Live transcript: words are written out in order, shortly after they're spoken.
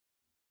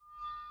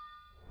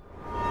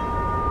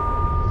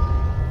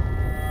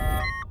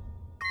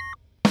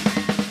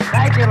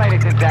you,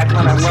 ladies and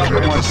gentlemen, and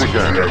welcome once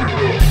again. I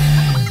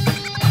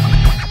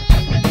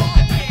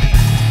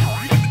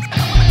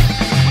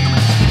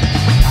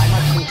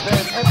must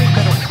conserve every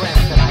bit of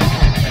strength that I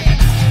can.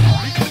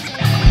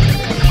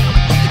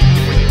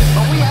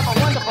 But we have a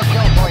wonderful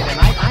show for you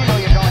tonight. I know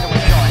you're going to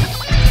enjoy it.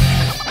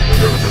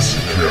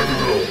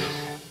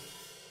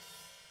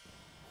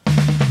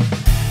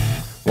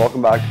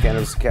 Welcome back to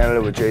Cannabis in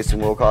Canada with Jason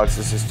Wilcox.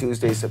 This is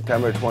Tuesday,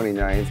 September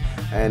 29th,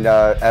 and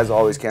as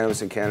always,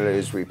 Cannabis in Canada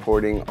is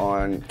reporting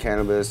on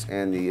cannabis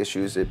and the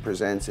issues it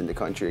presents in the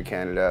country of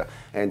Canada.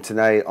 And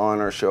tonight on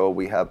our show,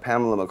 we have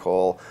Pamela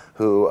McColl,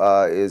 who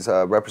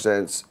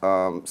represents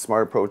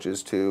smart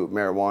approaches to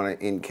marijuana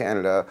in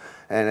Canada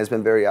and has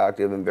been very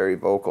active and very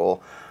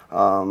vocal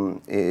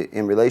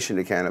in relation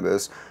to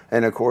cannabis.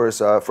 And of course,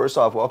 first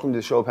off, welcome to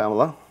the show,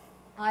 Pamela.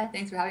 Hi,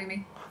 thanks for having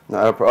me.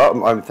 Not a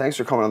problem. Thanks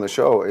for coming on the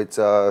show. It's,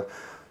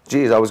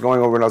 geez, I was going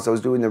over and I was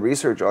doing the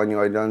research on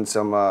you. I'd done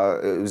some,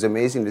 it was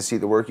amazing to see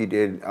the work you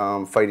did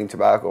fighting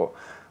tobacco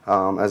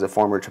as a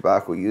former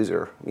tobacco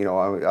user. You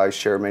know, I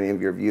share many of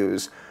your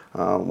views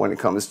when it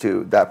comes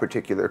to that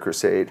particular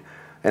crusade.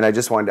 And I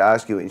just wanted to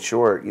ask you, in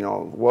short, you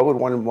know, what would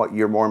one of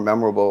your more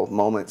memorable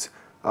moments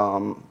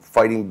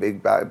fighting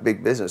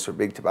big business or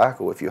big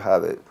tobacco, if you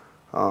have it,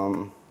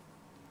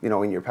 you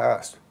know, in your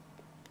past?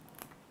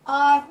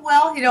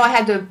 Well, you know, I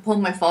had to pull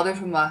my father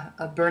from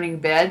a burning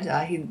bed.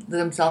 He lit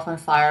himself on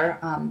fire,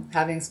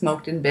 having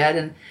smoked in bed.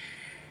 And,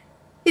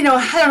 you know,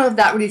 I don't know if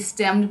that really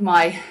stemmed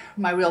my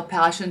real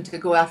passion to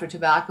go after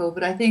tobacco,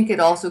 but I think it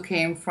also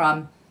came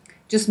from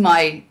just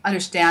my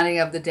understanding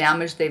of the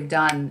damage they've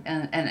done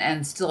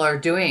and still are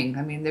doing.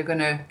 I mean, they're going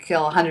to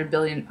kill 1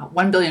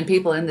 billion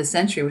people in this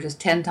century, which is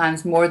 10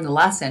 times more than the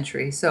last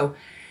century. So,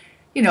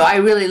 you know, I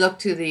really look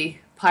to the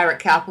pirate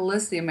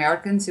capitalists, the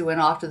Americans who went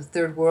off to the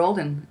third world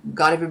and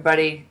got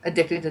everybody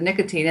addicted to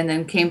nicotine and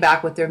then came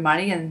back with their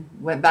money and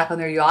went back on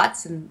their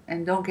yachts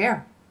and don't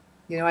care.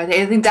 You know, I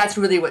think that's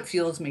really what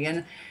fuels me,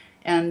 and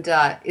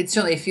it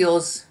certainly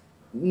fuels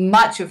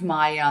much of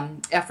my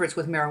efforts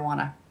with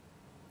marijuana.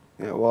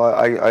 Yeah, well,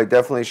 I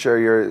definitely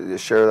share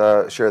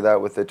that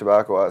with the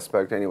tobacco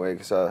aspect anyway,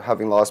 because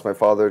having lost my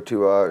father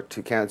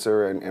to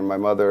cancer and my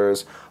mother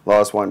has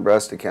lost one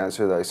breast to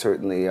cancer, that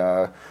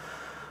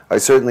I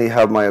certainly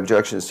have my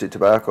objections to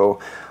tobacco.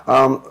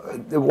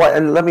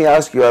 And let me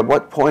ask you, at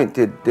what point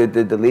did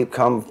the leap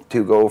come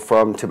to go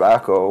from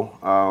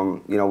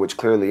tobacco, you know, which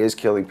clearly is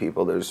killing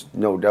people, there's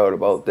no doubt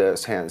about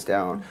this, hands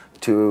down,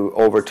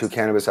 over to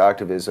cannabis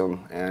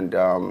activism, and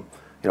you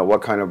know,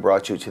 what kind of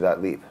brought you to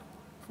that leap?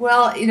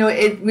 Well, you know,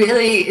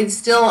 I'm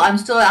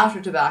still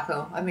after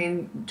tobacco. I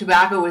mean,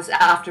 tobacco is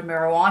after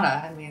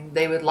marijuana. I mean,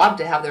 they would love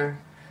to have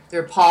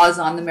their paws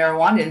on the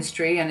marijuana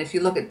industry, and if you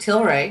look at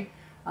Tilray,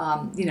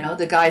 you know,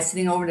 the guys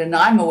sitting over in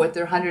Nanaimo with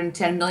their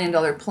 $110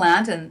 million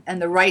plant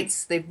and the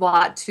rights they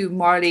bought to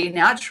Marley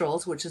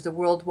Naturals, which is the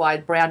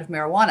worldwide brand of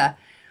marijuana.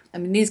 I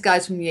mean, these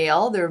guys from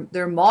Yale,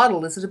 their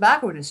model is the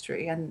tobacco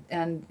industry.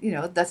 And you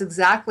know, that's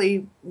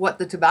exactly what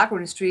the tobacco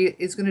industry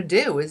is going to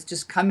do, is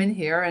just come in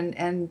here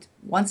and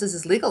once this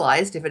is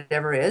legalized, if it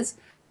ever is,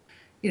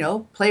 you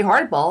know, play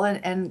hardball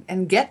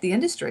and get the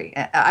industry.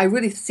 I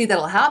really see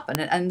that'll happen.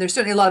 And there's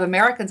certainly a lot of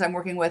Americans I'm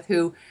working with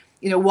who,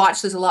 you know,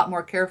 watch this a lot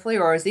more carefully,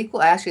 or as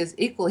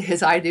equally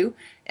as I do,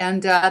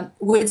 and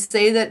would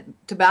say that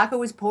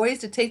tobacco is poised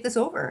to take this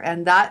over,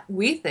 and that,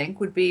 we think,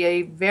 would be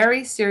a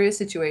very serious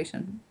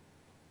situation.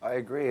 I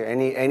agree.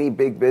 Any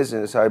big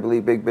business, I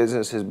believe big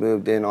business has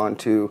moved in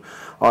onto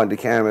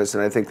cannabis,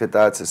 and I think that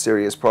that's a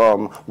serious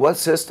problem. What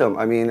system?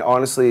 I mean,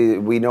 honestly,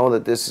 we know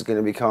that this is going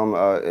to become,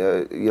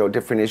 you know,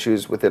 different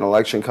issues with an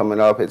election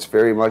coming up. It's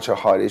very much a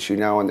hot issue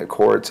now in the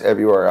courts,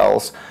 everywhere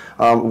else.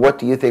 What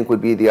do you think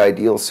would be the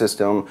ideal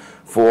system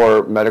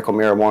for medical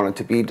marijuana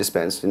to be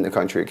dispensed in the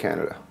country of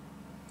Canada?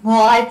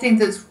 Well, I think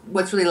that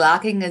what's really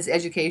lacking is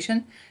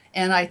education,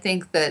 and I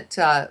think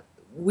that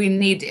we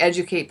need to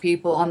educate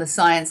people on the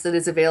science that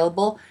is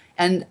available.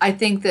 And I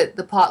think that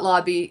the pot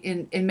lobby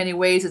in many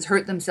ways has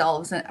hurt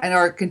themselves and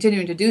are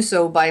continuing to do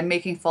so by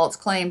making false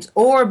claims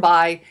or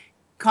by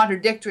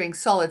contradicting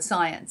solid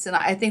science. And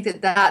I think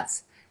that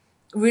that's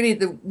really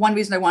the one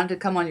reason I wanted to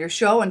come on your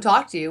show and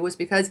talk to you, was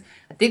because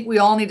I think we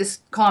all need to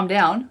calm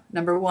down,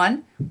 number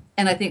one.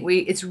 And I think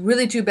it's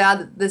really too bad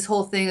that this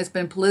whole thing has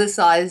been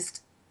politicized,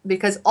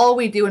 because all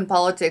we do in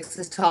politics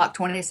is talk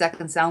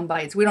 20-second sound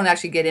bites. We don't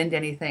actually get into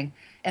anything.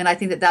 And I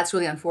think that that's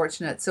really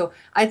unfortunate. So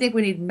I think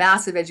we need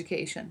massive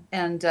education.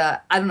 And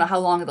I don't know how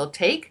long it'll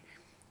take.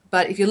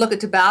 But if you look at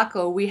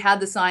tobacco, we had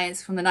the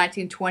science from the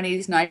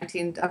 1920s,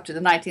 up to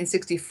the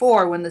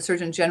 1964, when the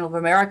Surgeon General of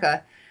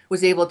America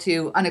was able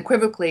to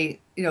unequivocally,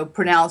 you know,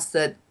 pronounce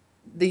that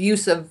the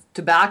use of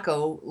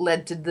tobacco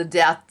led to the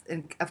death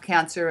of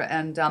cancer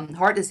and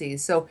heart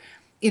disease. So,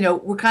 you know,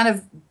 we're kind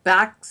of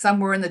back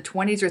somewhere in the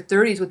 20s or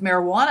 30s with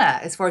marijuana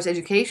as far as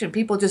education.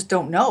 People just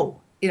don't know,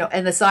 you know,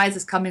 and the science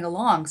is coming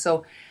along.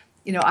 So,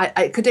 you know,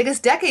 it could take us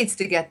decades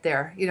to get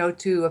there, you know,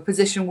 to a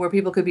position where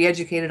people could be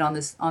educated on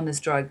this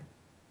drug.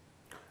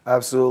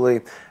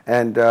 Absolutely.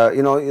 And,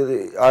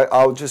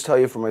 I'll just tell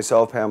you for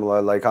myself,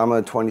 Pamela, like I'm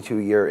a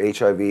 22-year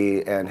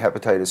HIV and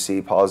hepatitis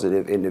C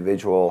positive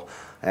individual.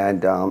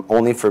 And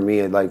only for me,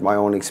 and like my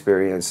own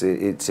experience,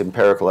 it's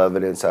empirical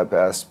evidence at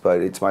best,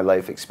 but it's my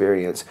life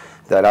experience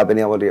that I've been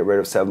able to get rid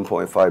of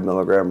 7.5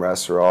 milligram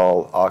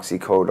resveratrol,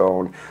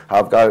 oxycodone.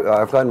 I've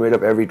gotten rid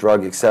of every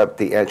drug except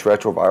the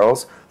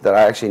antiretrovirals that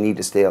I actually need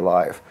to stay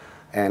alive.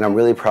 And I'm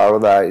really proud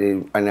of that.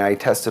 And I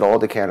tested all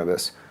the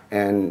cannabis.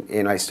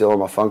 And I still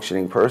am a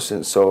functioning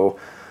person. So,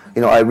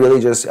 I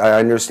really I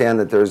understand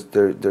that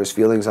there's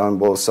feelings on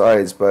both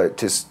sides,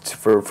 but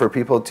for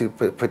people to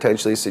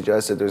potentially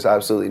suggest that there's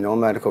absolutely no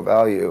medical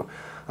value,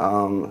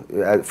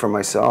 for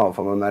myself,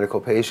 I'm a medical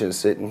patient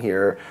sitting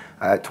here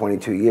at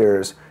 22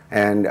 years,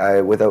 and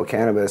without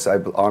cannabis, I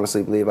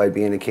honestly believe I'd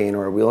be in a cane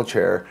or a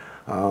wheelchair.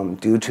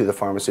 Due to the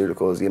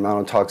pharmaceuticals, the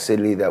amount of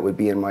toxicity that would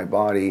be in my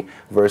body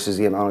versus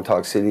the amount of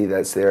toxicity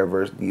that's there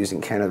versus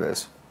using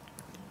cannabis.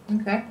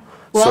 Okay.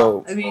 Well,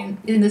 So, I mean,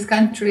 in this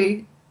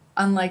country,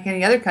 unlike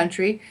any other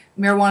country,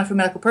 marijuana for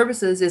medical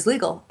purposes is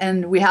legal,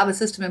 and we have a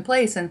system in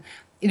place. And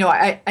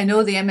I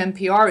know the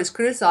MMPR is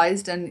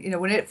criticized, and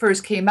when it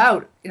first came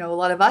out, a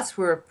lot of us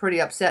were pretty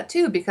upset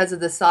too because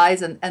of the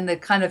size and the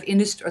kind of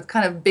industry, or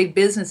kind of big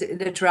business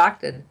it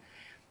attracted.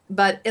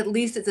 But at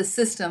least it's a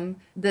system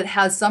that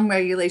has some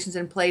regulations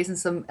in place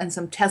and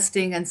some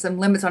testing and some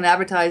limits on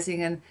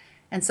advertising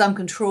and some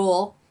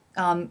control.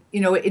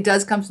 It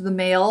does come through the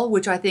mail,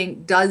 which I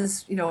think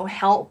does,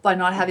 help by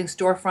not having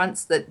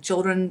storefronts that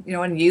children,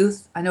 and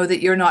youth. I know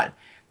that you're not,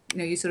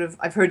 you sort of,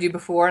 I've heard you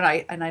before,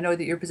 and I know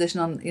that your position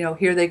on,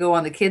 here they go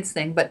on the kids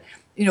thing. But,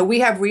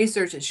 we have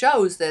research that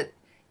shows that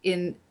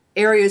in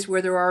areas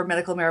where there are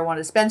medical marijuana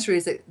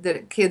dispensaries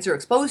that kids are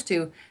exposed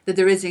to, that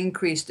there is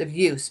increased of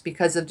use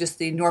because of just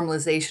the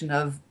normalization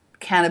of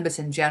cannabis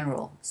in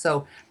general.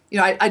 So,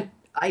 I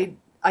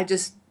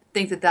just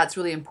think that that's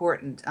really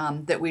important,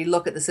 that we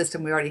look at the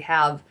system we already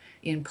have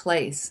in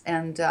place.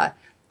 And,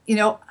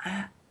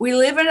 we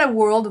live in a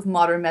world of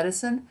modern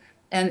medicine,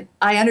 and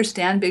I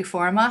understand big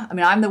pharma. I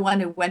mean, I'm the one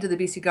who went to the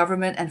BC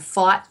government and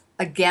fought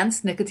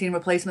against nicotine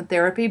replacement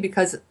therapy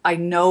because I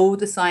know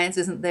the science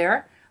isn't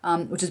there,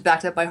 which is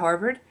backed up by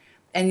Harvard.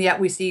 And yet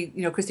we see,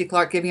 Christy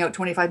Clark giving out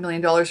 $25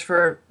 million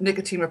for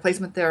nicotine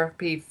replacement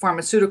therapy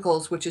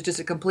pharmaceuticals, which is just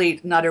a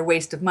complete and utter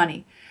waste of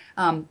money.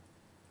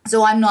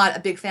 So I'm not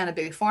a big fan of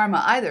big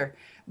pharma either,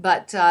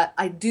 but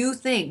I do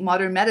think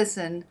modern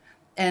medicine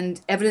and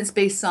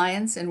evidence-based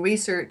science and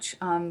research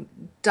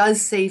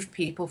does save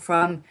people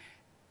from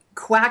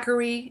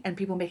quackery and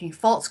people making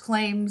false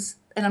claims.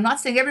 And I'm not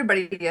saying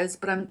everybody is,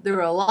 but there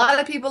are a lot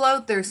of people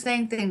out there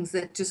saying things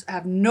that just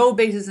have no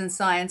basis in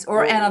science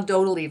or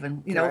anecdotal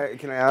even.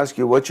 Can I ask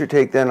you, what's your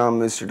take then on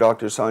Mr.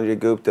 Dr. Sanjay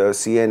Gupta,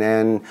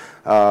 CNN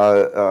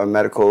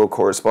medical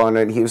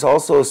correspondent? He was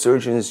also a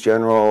Surgeon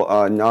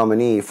General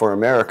nominee for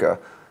America,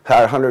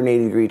 had a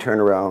 180-degree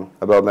turnaround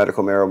about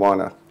medical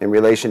marijuana in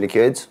relation to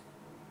kids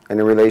and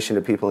in relation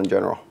to people in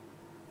general.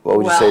 What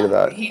would you say to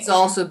that? He's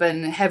also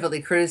been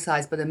heavily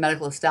criticized by the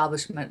medical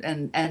establishment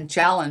and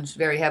challenged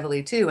very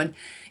heavily too. And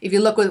if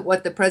you look at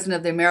what the president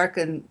of the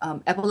American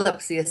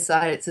Epilepsy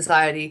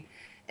Society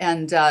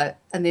and the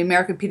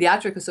American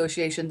Pediatric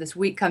Association this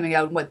week coming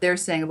out and what they're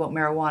saying about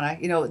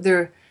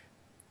marijuana,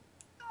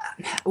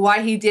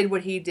 why he did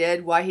what he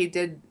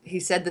did, he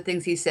said the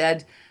things he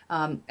said,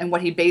 and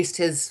what he based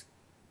his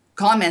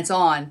comments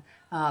on,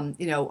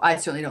 I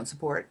certainly don't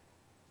support.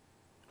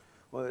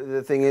 Well,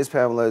 the thing is,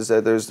 Pamela, is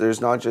that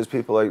there's not just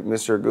people like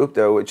Mr.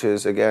 Gupta, which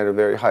is, again, a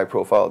very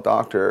high-profile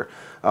doctor.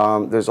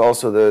 There's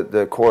also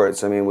the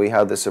courts. I mean, we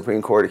have the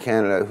Supreme Court of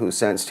Canada, who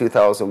since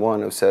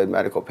 2001 have said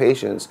medical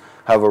patients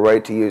have a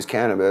right to use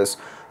cannabis.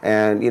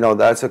 And,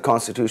 that's a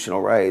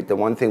constitutional right. The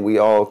one thing we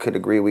all could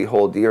agree we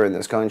hold dear in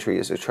this country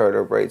is the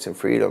Charter of Rights and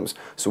Freedoms.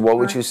 So what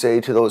would you say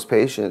to those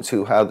patients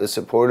who have the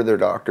support of their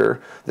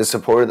doctor, the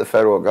support of the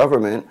federal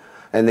government,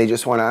 and they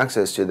just want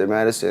access to their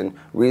medicine,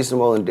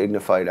 reasonable and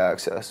dignified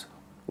access?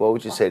 What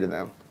would you say to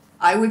them?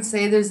 I would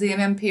say there's the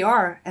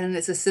MMPR, and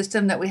it's a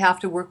system that we have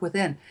to work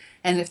within.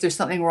 And if there's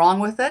something wrong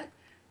with it,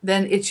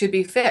 then it should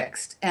be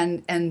fixed.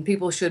 And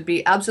people should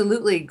be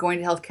absolutely going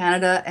to Health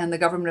Canada and the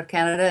Government of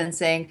Canada and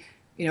saying,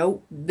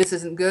 this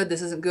isn't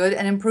good,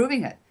 and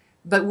improving it.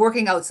 But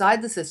working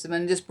outside the system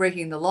and just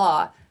breaking the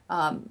law,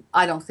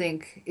 I don't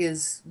think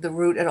is the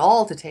route at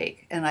all to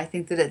take. And I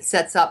think that it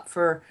sets up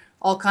for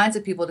all kinds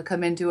of people to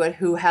come into it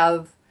who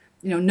have,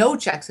 no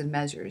checks and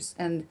measures.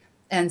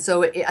 And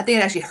so I think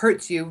it actually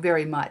hurts you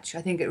very much.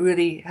 I think it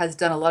really has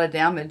done a lot of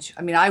damage.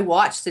 I mean, I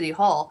watched City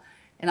Hall,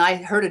 and I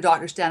heard a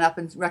doctor stand up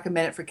and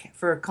recommend it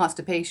for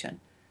constipation.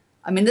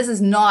 I mean, this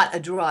is not a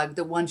drug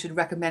that one should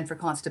recommend for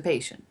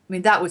constipation. I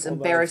mean, that was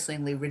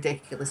embarrassingly,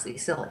 ridiculously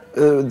silly.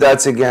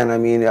 That's, again, I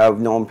mean,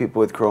 I've known people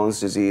with Crohn's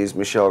disease,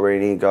 Michelle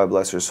Rainey, God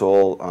bless her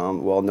soul,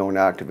 well-known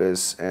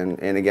activist,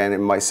 and again,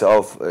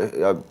 myself,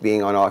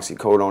 being on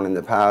oxycodone in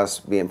the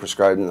past, being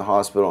prescribed in the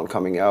hospital and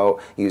coming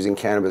out, using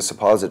cannabis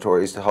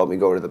suppositories to help me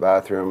go to the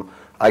bathroom.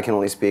 I can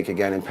only speak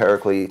again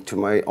empirically to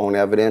my own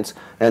evidence.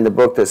 And the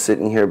book that's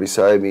sitting here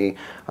beside me,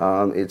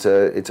 it's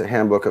a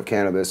handbook of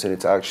cannabis, and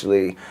it's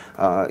actually,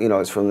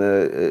 it's from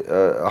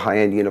a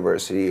high-end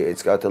university.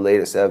 It's got the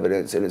latest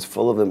evidence, and it's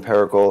full of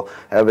empirical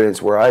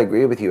evidence where I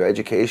agree with you.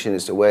 Education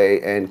is the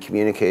way, and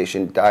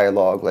communication,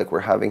 dialogue, like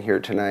we're having here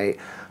tonight,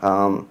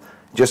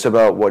 just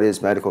about what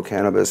is medical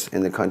cannabis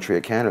in the country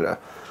of Canada.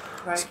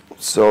 Right.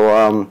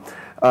 So,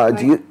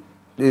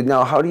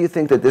 now, how do you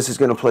think that this is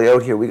going to play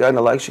out here? We got an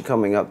election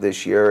coming up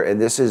this year, and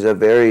this is a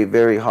very,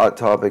 very hot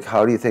topic.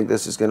 How do you think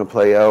this is going to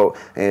play out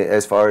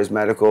as far as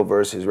medical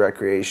versus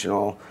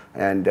recreational,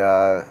 and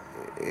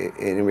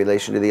in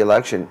relation to the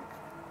election?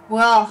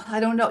 Well, I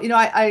don't know.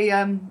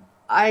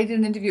 I did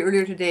an interview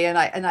earlier today, and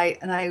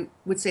I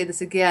would say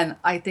this again.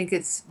 I think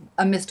it's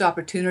a missed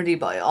opportunity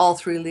by all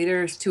three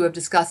leaders to have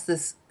discussed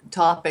this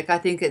topic. I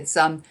think it's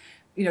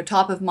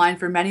top of mind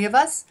for many of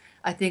us.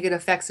 I think it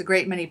affects a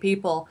great many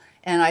people.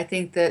 And I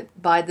think that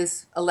by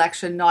this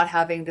election not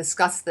having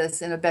discussed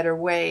this in a better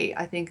way,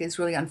 I think is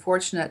really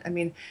unfortunate. I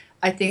mean,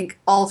 I think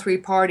all three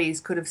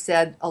parties could have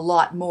said a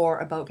lot more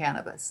about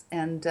cannabis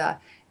and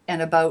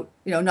about,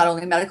 not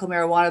only medical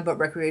marijuana, but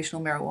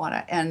recreational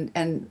marijuana.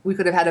 And we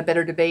could have had a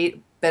better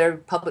debate, better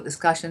public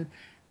discussion.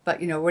 But,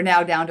 we're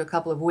now down to a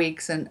couple of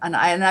weeks. And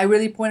I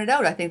really pointed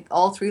out, I think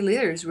all three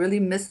leaders really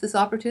missed this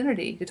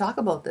opportunity to talk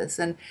about this.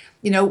 And,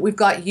 we've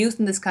got youth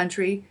in this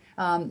country,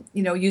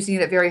 using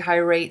it at very high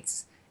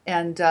rates.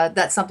 And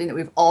that's something that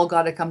we've all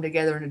got to come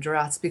together and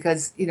address,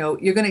 because,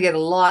 you're going to get a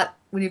lot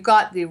when you've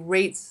got the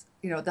rates,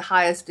 the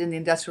highest in the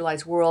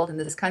industrialized world in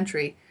this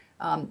country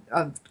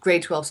of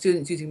grade 12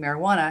 students using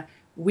marijuana.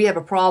 We have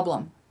a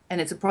problem,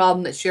 and it's a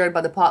problem that's shared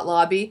by the pot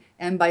lobby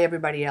and by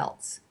everybody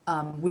else.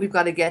 We've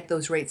got to get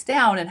those rates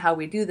down, and how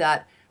we do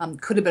that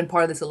could have been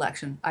part of this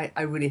election.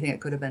 I really think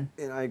it could have been.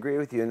 And I agree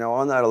with you. Now,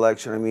 on that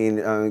election, I mean,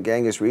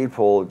 Genghis Reid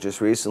poll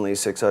just recently,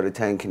 6 out of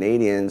 10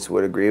 Canadians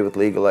would agree with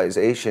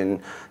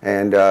legalization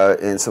and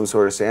some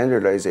sort of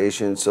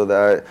standardization, so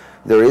that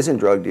there isn't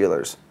drug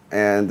dealers.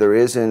 And there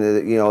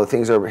isn't,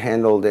 things are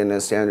handled in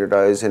a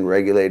standardized and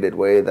regulated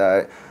way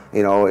that,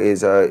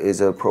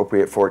 is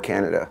appropriate for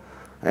Canada.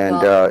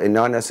 And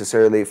not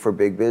necessarily for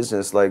big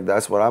business. Like,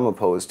 that's what I'm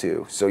opposed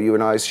to. So you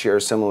and I share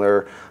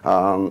similar.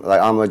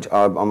 I'm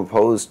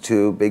opposed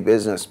to big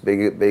business,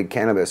 big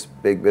cannabis,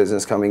 big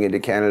business coming into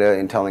Canada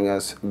and telling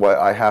us what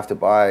I have to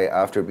buy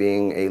after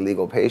being a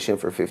legal patient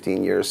for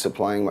 15 years,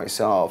 supplying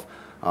myself.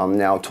 I'm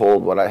now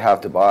told what I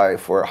have to buy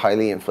for a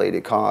highly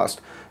inflated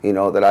cost,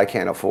 that I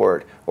can't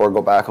afford, or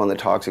go back on the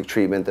toxic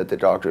treatment that the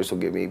doctors will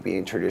give me,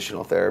 being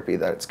traditional therapy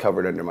that's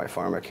covered under my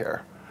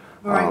pharmacare.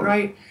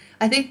 Right.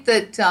 I think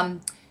that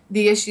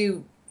the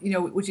issue,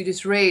 which you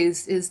just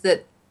raised, is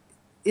that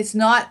it's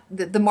not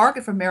that the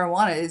market for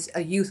marijuana is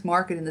a youth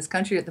market in this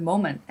country at the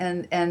moment,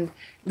 and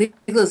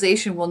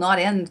legalization will not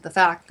end the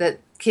fact that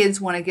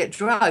kids want to get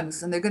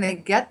drugs, and they're going to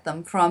get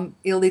them from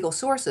illegal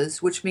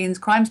sources, which means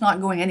crime's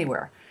not going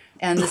anywhere.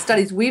 And the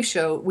studies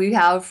we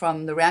have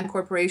from the Rand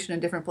Corporation in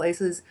different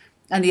places,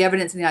 and the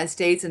evidence in the United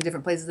States and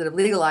different places that have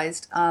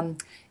legalized,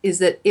 is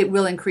that it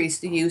will increase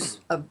the use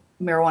of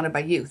marijuana by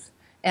youth.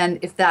 And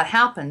if that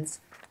happens,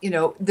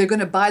 they're going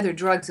to buy their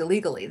drugs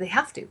illegally. They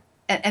have to.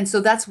 And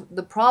so that's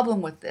the problem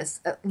with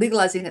this,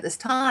 legalizing at this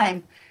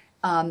time.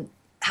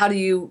 How do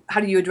you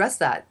address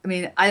that? I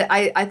mean,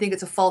 I think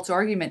it's a false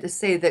argument to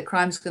say that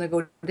crime's going to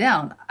go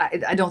down.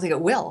 I don't think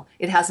it will.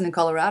 It hasn't in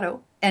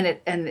Colorado, and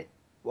it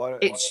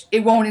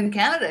won't in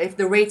Canada. If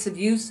the rates of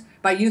use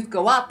by youth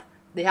go up,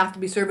 they have to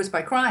be serviced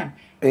by crime.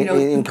 We've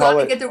got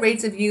to get the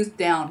rates of youth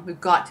down.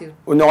 We've got to.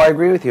 Well, no, I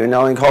agree with you.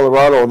 Now, in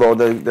Colorado,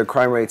 although the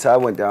crime rates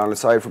have went down,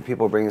 aside from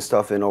people bringing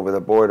stuff in over the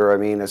border, I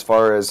mean, as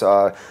far as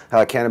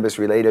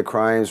cannabis-related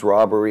crimes,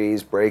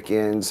 robberies,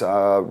 break-ins,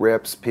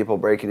 rips, people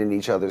breaking into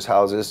each other's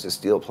houses to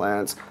steal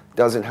plants,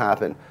 doesn't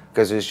happen,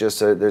 because it's just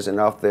there's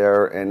enough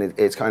there, and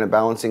it's kind of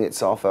balancing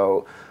itself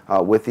out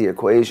with the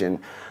equation.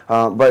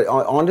 But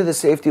on to the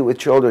safety with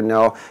children.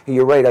 Now,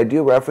 you're right, I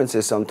do reference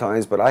this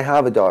sometimes, but I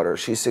have a daughter.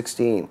 She's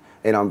 16,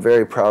 and I'm a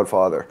very proud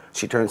father.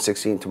 She turns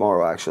 16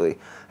 tomorrow, actually.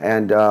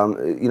 And,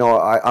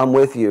 I'm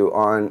with you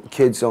on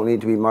kids don't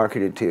need to be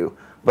marketed to,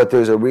 but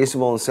there's a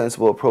reasonable and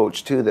sensible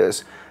approach to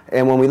this.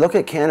 And when we look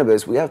at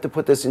cannabis, we have to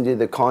put this into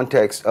the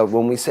context of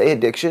when we say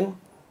addiction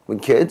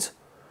with kids,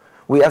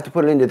 we have to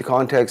put it into the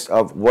context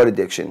of what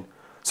addiction.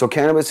 So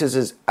cannabis is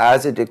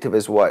as addictive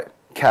as what?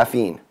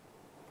 Caffeine.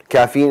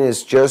 Caffeine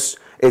is just,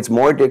 it's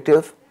more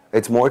addictive,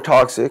 it's more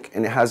toxic,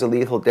 and it has a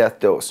lethal death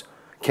dose.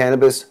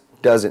 Cannabis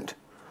doesn't.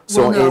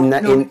 So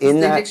the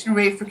addiction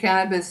rate for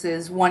cannabis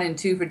is 1 in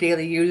 2 for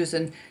daily users,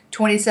 and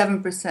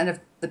 27% of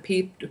the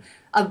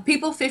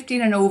people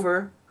 15 and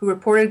over who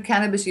reported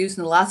cannabis use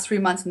in the last 3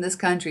 months in this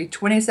country,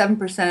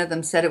 27% of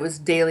them said it was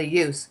daily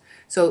use.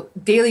 So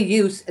daily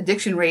use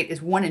addiction rate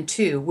is 1 in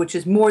 2, which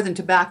is more than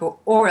tobacco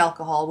or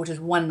alcohol, which is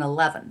 1 in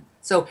 11.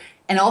 So,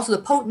 and also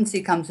the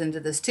potency comes into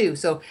this too.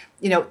 So,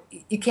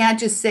 you can't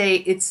just say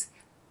it's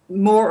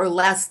more or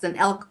less than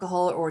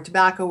alcohol or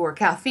tobacco or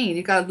caffeine.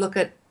 You got to look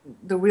at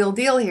the real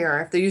deal here.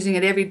 If they're using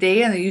it every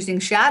day and they're using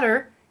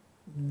shatter,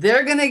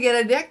 they're going to get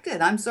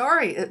addicted. I'm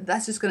sorry,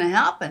 that's just going to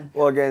happen.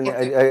 Well, again,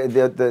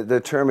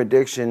 the term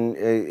addiction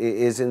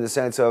is in the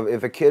sense of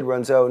if a kid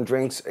runs out and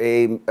drinks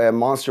a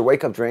Monster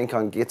wake-up drink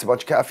and gets a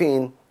bunch of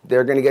caffeine,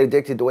 they're going to get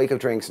addicted to wake-up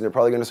drinks, and they're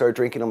probably going to start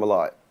drinking them a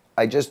lot.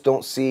 I just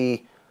don't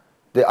see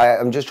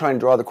I'm just trying to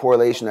draw the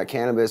correlation that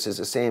cannabis is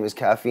the same as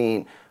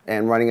caffeine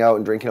and running out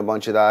and drinking a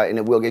bunch of that, and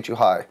it will get you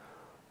high.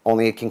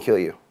 Only it can kill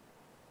you.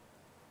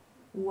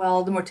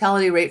 Well, the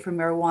mortality rate for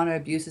marijuana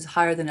abuse is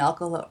higher than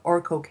alcohol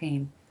or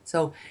cocaine.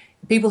 So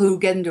people who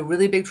get into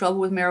really big trouble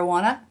with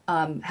marijuana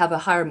have a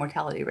higher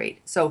mortality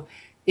rate. So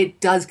it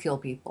does kill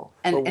people.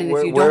 And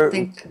if you don't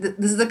think,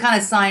 this is the kind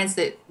of science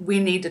that we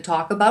need to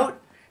talk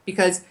about,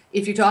 because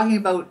if you're talking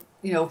about,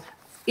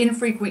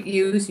 infrequent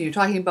use, and you're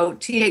talking about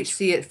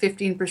THC at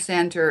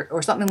 15%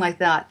 or something like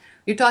that,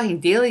 you're talking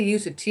daily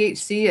use of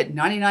THC at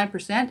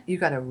 99%, you've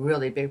got a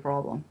really big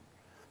problem.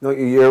 No,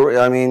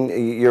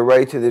 you're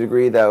right to the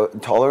degree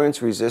that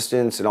tolerance,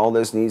 resistance, and all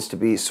this needs to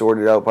be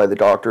sorted out by the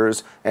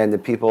doctors and the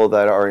people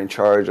that are in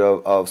charge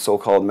of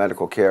so-called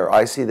medical care.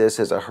 I see this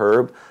as a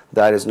herb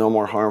that is no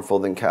more harmful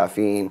than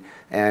caffeine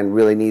and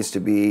really needs to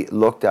be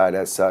looked at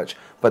as such.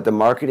 But the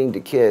marketing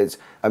to kids,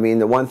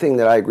 the one thing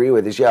that I agree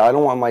with is, I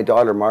don't want my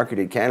daughter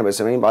marketed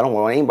cannabis. I don't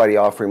want anybody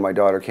offering my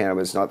daughter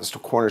cannabis, not this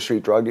corner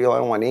street drug deal. I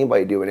don't want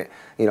anybody doing it,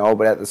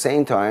 But at the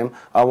same time,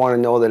 I want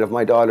to know that if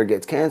my daughter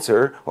gets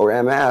cancer or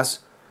MS,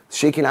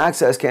 she can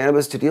access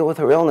cannabis to deal with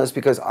her illness,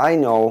 because I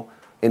know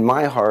in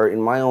my heart,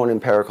 in my own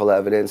empirical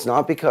evidence,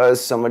 not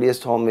because somebody has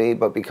told me,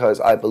 but because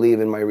I believe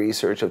in my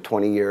research of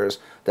 20 years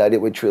that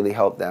it would truly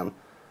help them.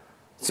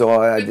 So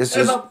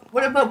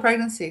what about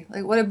pregnancy?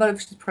 Like, what about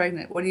if she's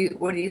pregnant? What do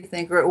you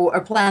think?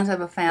 Or plans to have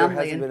a family?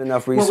 There hasn't been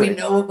enough research. What we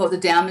research. know about the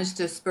damage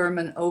to sperm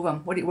and ovum.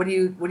 What do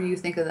you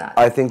think of that?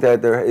 I think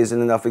that there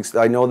isn't enough.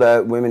 I know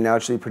that women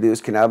naturally produce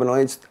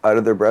cannabinoids out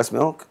of their breast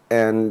milk,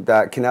 and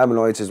that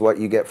cannabinoids is what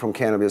you get from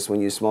cannabis when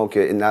you smoke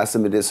it, and that's the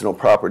medicinal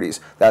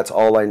properties. That's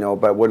all I know.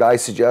 But would I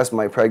suggest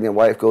my pregnant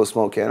wife go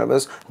smoke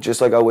cannabis?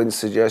 Just like I wouldn't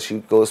suggest she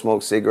go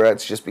smoke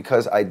cigarettes, just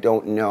because I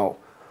don't know.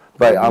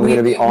 But I'm going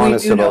to be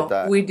honest about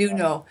that. We do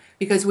know,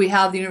 because we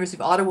have the University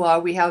of Ottawa.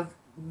 We have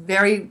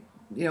very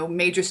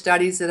major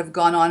studies that have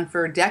gone on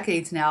for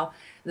decades now,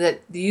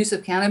 that the use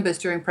of cannabis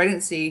during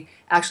pregnancy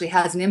actually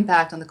has an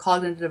impact on the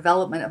cognitive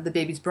development of the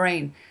baby's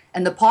brain.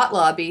 And the pot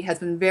lobby has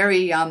been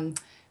very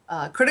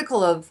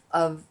critical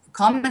of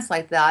comments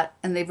like that,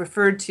 and they've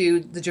referred to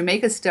the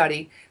Jamaica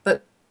study.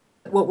 But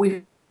what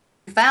we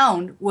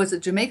found was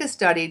that Jamaica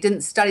study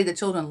didn't study the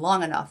children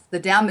long enough. The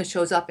damage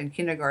shows up in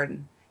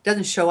kindergarten.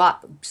 Doesn't show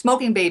up.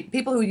 Smoking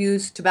people who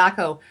use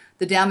tobacco,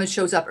 the damage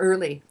shows up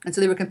early. And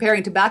so they were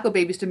comparing tobacco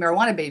babies to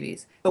marijuana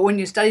babies. But when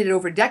you studied it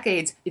over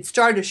decades, it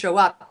started to show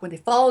up. When they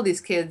followed these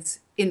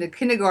kids into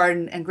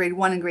kindergarten and grade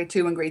 1 and grade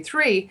 2 and grade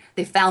 3,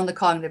 they found the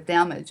cognitive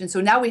damage. And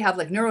so now we have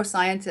like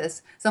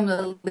neuroscientists, some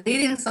of the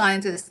leading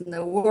scientists in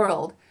the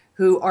world,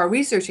 who are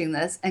researching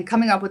this and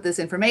coming up with this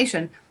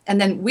information.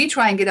 And then we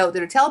try and get out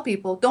there to tell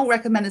people, don't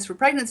recommend this for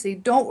pregnancy,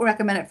 don't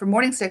recommend it for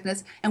morning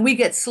sickness, and we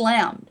get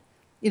slammed.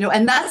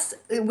 And that's,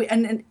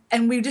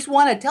 and we just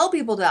want to tell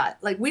people that.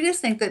 Like, we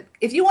just think that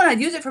if you want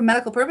to use it for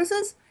medical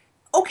purposes,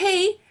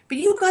 okay, but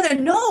you got to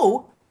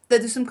know that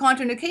there's some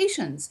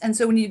contraindications. And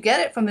so when you get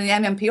it from the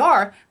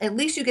MMPR, at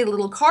least you get a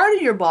little card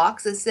in your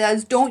box that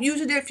says, don't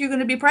use it if you're going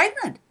to be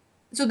pregnant.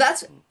 So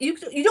that's, you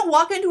don't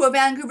walk into a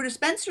Vancouver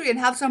dispensary and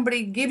have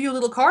somebody give you a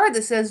little card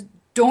that says,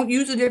 don't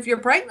use it if you're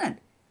pregnant.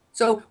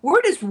 So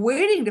we're just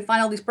waiting to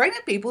find all these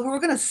pregnant people who are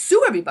going to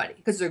sue everybody,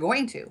 because they're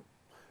going to.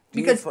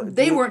 Because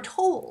they weren't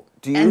told,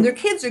 and their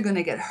kids are going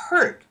to get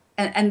hurt,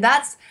 and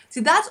that's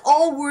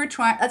all we're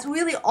trying. That's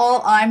really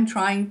all I'm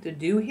trying to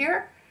do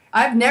here.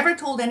 I've never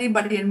told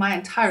anybody in my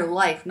entire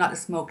life not to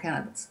smoke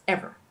cannabis,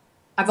 ever.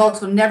 I've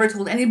also never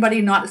told anybody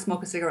not to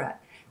smoke a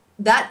cigarette.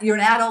 That you're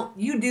an adult,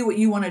 you do what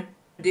you want to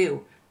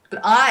do.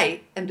 But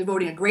I am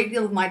devoting a great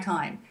deal of my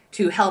time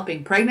to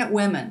helping pregnant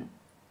women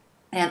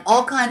and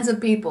all kinds of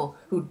people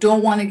who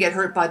don't want to get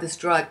hurt by this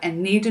drug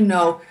and need to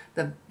know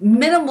the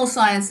minimal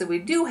science that we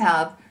do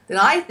have,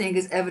 that I think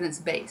is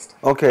evidence-based.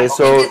 Okay,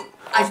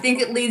 I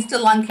think it leads to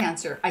lung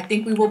cancer. I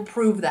think we will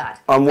prove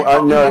that. No,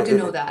 we have to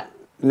know that.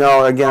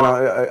 No, again,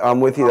 I'm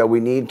with you that we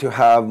need to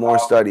have more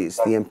studies.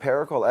 The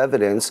empirical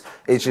evidence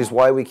is just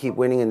why we keep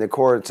winning in the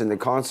courts. In the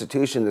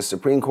Constitution, the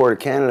Supreme Court of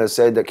Canada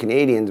said that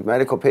Canadians,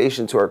 medical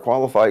patients who are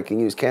qualified, can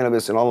use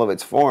cannabis in all of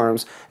its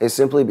forms, is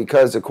simply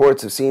because the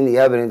courts have seen the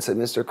evidence that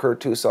Mr. Kurt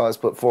Tusaw has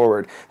put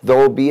forward.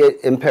 Though be it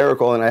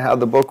empirical, and I have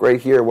the book right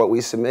here, what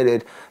we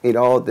submitted,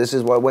 this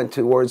is what went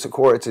towards the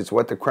courts. It's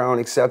what the Crown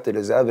accepted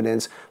as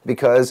evidence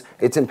because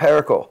it's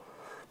empirical.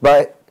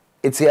 But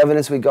it's the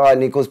evidence we got,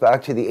 and it goes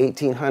back to the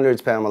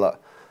 1800s, Pamela.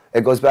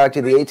 It goes back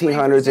to the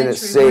 1800s, and it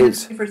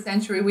saves. 21st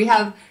century. We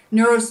have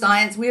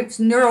neuroscience. We have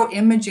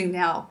neuroimaging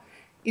now.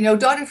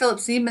 Dr. Philip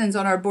Siemens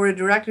on our board of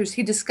directors,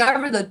 he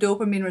discovered the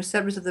dopamine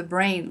receptors of the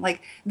brain.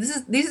 Like, these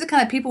are the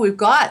kind of people we've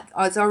got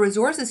as our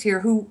resources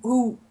here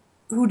who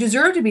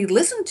deserve to be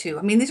listened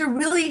to. These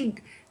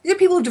are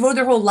people who devote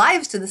their whole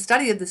lives to the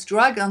study of this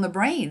drug on the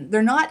brain.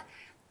 They're not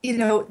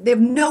they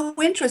have no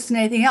interest in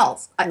anything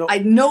else. No. I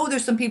know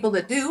there's some people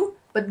that do,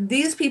 but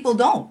these people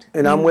don't.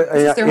 And I I'm mean, with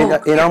this is their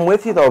whole and I'm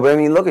with you though. But I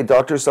mean, look at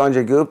Dr.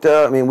 Sanjay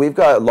Gupta. I mean, we've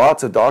got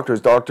lots of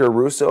doctors. Dr.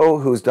 Russo,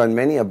 who's done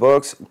many a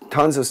books,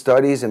 tons of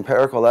studies,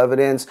 empirical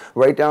evidence,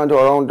 right down to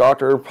our own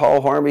Dr.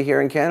 Paul Hornby here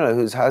in Canada,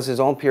 who has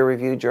his own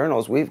peer-reviewed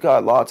journals. We've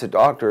got lots of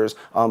doctors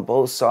on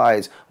both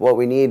sides. What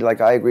we need,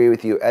 like I agree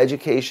with you,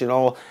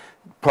 educational,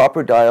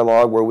 proper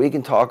dialogue where we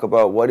can talk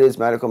about what is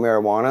medical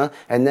marijuana,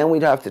 and then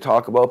we'd have to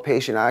talk about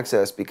patient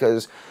access,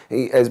 because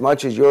as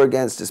much as you're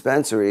against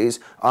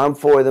dispensaries, I'm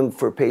for them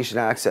for patient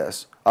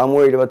access. I'm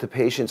worried about the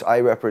patients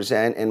I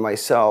represent and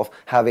myself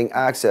having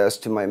access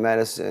to my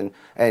medicine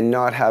and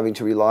not having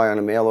to rely on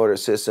a mail order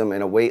system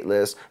and a wait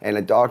list and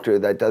a doctor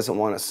that doesn't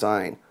want to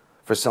sign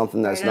for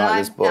something that's not in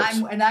his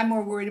books. I'm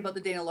more worried about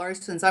the Dana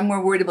Larsons. I'm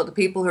more worried about the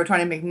people who are trying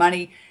to make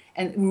money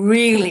and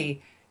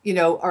really,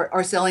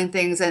 are selling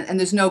things, and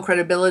there's no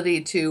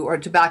credibility to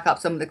back up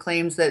some of the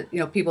claims that,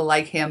 people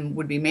like him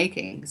would be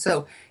making.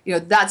 So,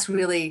 that's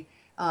really,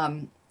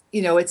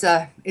 it's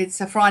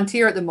a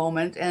frontier at the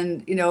moment.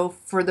 And,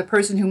 for the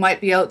person who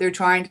might be out there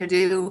trying to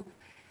do,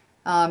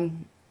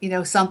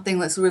 something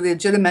that's really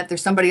legitimate,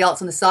 there's somebody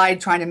else on the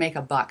side trying to make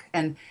a buck,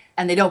 and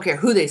they don't care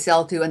who they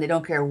sell to, and they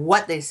don't care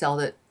what they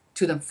sell it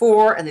to them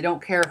for, and they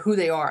don't care who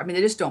they are. I mean,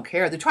 they just don't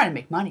care. They're trying to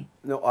make money.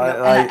 No,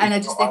 I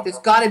just think there's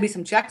got to be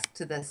some checks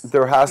to this.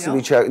 There has to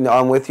be checks. No,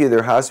 I'm with you.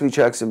 There has to be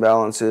checks and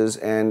balances,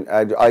 and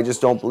I just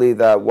don't believe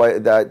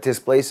that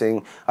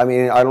displacing. I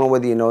mean, I don't know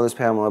whether you know this,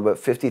 Pamela, but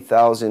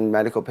 50,000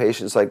 medical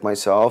patients like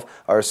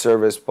myself are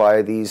serviced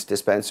by these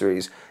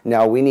dispensaries.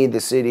 Now we need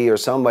the city or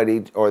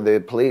somebody or the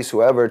police,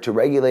 whoever, to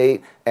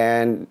regulate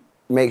and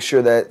make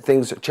sure that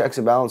checks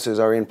and balances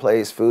are in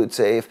place, food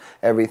safe,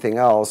 everything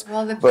else.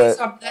 Well,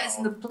 that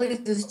isn't the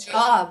police's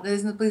job. That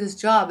isn't the police's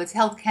job. It's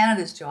Health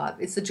Canada's job.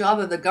 It's the job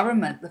of the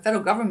government, the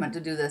federal government, to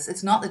do this.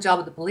 It's not the job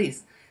of the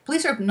police.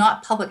 Police are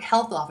not public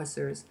health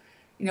officers.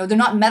 They're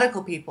not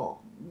medical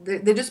people.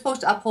 They're just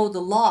supposed to uphold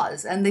the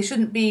laws, and they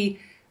shouldn't be,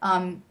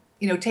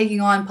 taking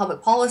on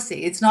public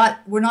policy.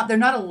 They're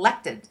not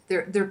elected.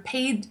 They're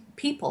paid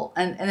people,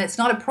 and it's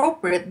not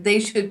appropriate. They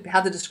should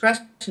have the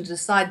discretion to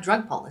decide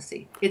drug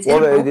policy. It's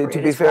inappropriate.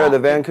 To be fair, the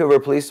Vancouver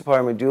Police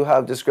Department do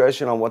have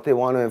discretion on what they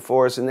want to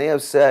enforce, and they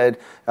have said,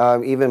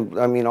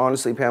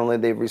 honestly, Pamela,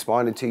 they've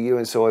responded to you,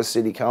 and so has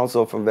City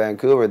Council from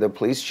Vancouver. The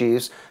police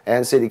chiefs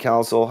and City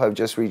Council have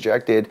just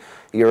rejected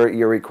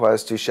your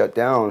request to shut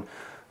down.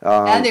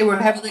 And they were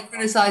heavily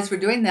criticized for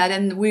doing that,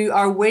 and we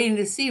are waiting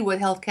to see what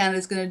Health Canada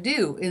is going to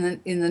do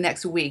in the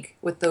next week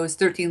with those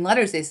 13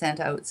 letters they sent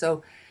out.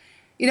 So,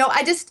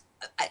 I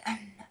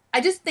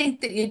just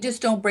think that you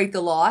just don't break the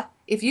law.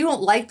 If you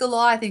don't like the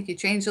law, I think you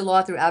change the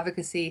law through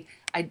advocacy.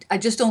 I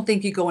just don't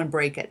think you go and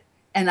break it.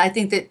 And I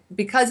think that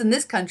because in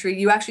this country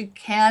you actually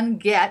can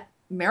get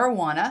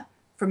marijuana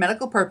for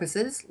medical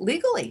purposes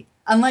legally,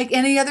 unlike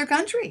any other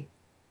country.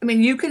 I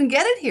mean, you can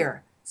get it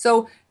here.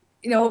 So,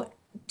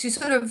 to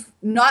sort of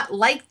not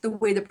like the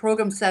way the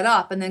program's set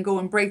up and then go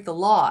and break the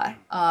law,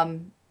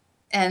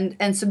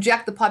 and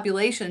subject the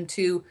population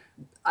to,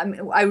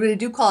 I really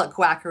do call it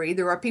quackery.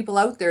 There are people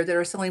out there that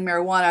are selling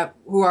marijuana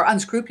who are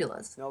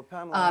unscrupulous. No,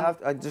 Pamela,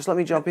 just let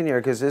me jump in here,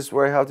 because this is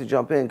where I have to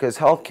jump in, because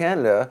Health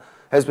Canada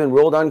has been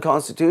ruled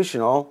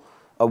unconstitutional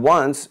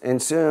once,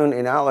 and soon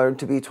in Allard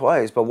to be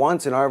twice, but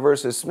once in R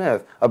versus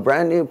Smith. A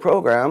brand new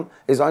program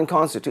is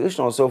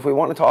unconstitutional. So if we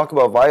want to talk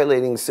about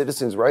violating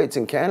citizens' rights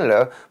in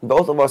Canada,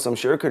 both of us, I'm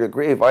sure, could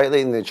agree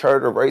violating the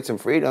Charter of Rights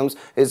and Freedoms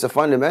is a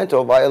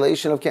fundamental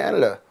violation of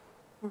Canada.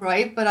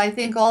 Right, but I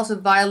think also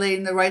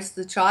violating the rights of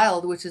the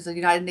child, which is a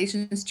United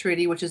Nations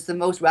treaty, which is the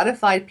most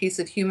ratified piece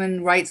of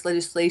human rights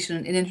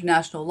legislation in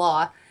international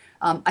law,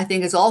 I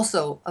think is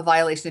also a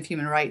violation of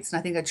human rights. And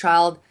I think a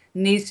child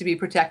needs to be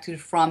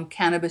protected from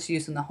cannabis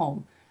use in the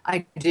home.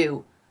 I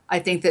do. I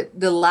think that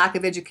the lack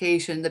of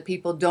education, that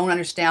people don't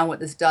understand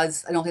what this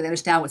does. I don't think they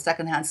understand what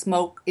secondhand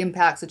smoke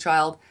impacts a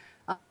child.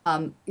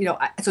 So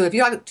if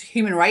you talk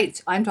human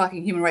rights, I'm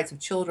talking human rights of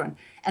children.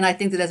 And I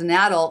think that as an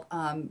adult,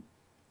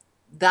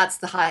 that's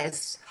the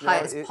highest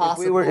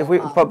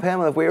possible. But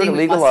Pamela, if we were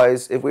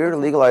to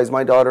legalize,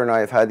 my daughter and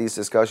I have had these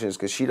discussions,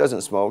 because she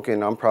doesn't smoke,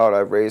 and I'm proud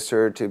I've raised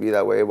her to be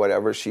that way.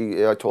 Whatever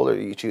I told her,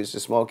 you choose to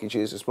smoke, you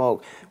choose to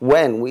smoke.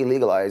 When we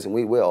legalize, and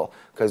we will,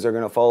 because they're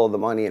going to follow the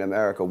money in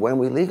America. When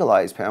we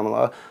legalize,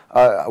 Pamela,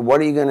 how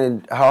are you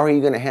going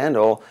to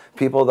handle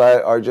people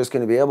that are just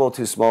going to be able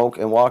to smoke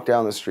and walk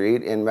down the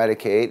street and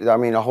medicate? I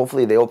mean,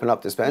 hopefully they open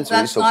up dispensaries.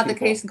 Well, that's not the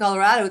case in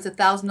Colorado. It's a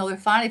 $1,000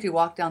 fine if you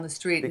walk down the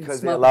street and smoke.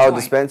 Because they allow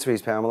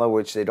dispensaries, Pamela,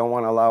 which they don't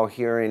want to allow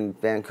here in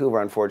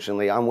Vancouver,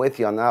 unfortunately. I'm with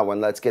you on that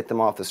one. Let's get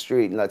them off the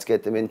street and let's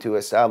get them into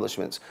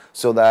establishments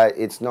so that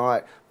it's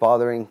not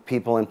bothering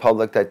people in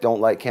public that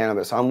don't like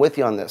cannabis. I'm with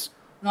you on this.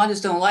 Not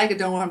just don't like it,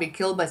 don't want to be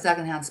killed by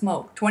secondhand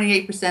smoke.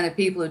 28% of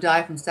people who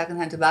die from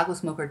secondhand tobacco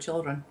smoke are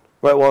children.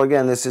 Right. Well,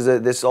 again, this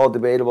is all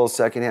debatable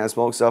secondhand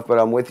smoke stuff, but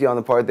I'm with you on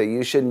the part that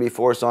you shouldn't be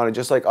forced on it,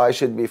 just like I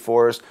shouldn't be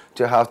forced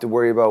to have to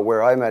worry about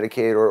where I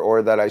medicate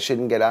or that I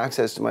shouldn't get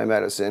access to my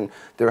medicine.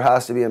 There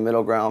has to be a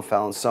middle ground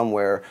found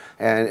somewhere.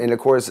 And of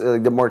course, the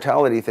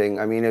mortality thing.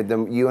 I mean,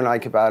 you and I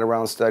could bat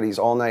around studies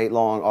all night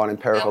long on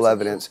empirical Absolutely.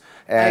 evidence.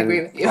 I And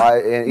agree with you.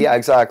 yeah,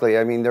 exactly.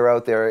 I mean, they're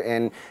out there,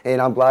 and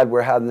I'm glad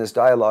we're having this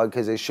dialogue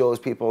because it shows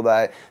people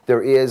that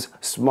there is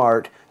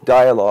smart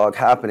dialogue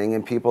happening,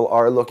 and people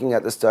are looking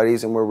at the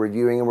studies, and we're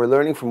reviewing, and we're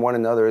learning from one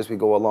another as we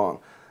go along.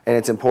 And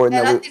it's important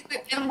And I that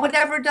think and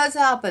whatever does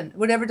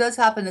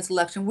happen this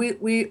election,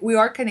 we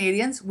are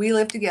Canadians. We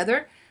live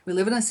together. We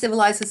live in a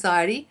civilized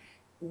society.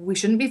 We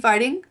shouldn't be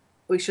fighting.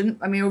 We shouldn't.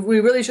 I mean, we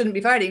really shouldn't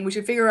be fighting. We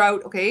should figure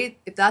out, okay,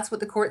 if that's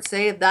what the courts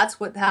say, if that's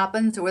what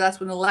happens, or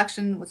that's what an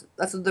election,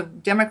 that's what the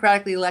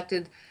democratically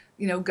elected,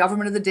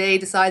 government of the day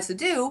decides to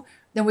do,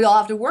 then we all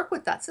have to work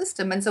with that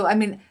system. And so, I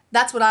mean,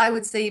 that's what I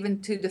would say,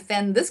 even to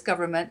defend this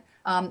government,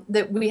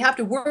 that we have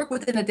to work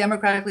within a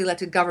democratically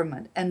elected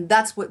government. And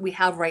that's what we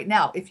have right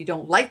now. If you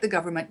don't like the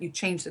government, you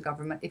change the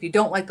government. If you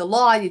don't like the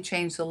law, you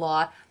change the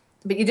law,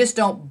 but you just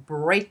don't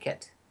break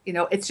it.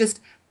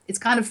 It's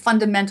kind of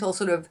fundamental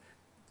sort of,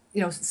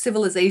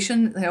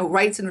 civilization,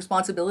 rights and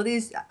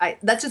responsibilities.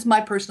 That's just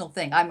my personal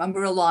thing. I'm a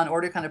real law and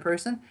order kind of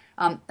person.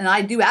 And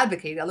I do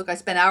advocate. I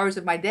spend hours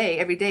of my day,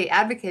 every day,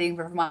 advocating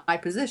for my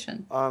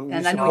position.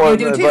 And I know you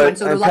do too, and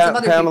so do lots of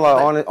other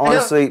Pamela, people.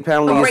 honestly,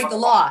 Pamela, don't break the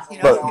law.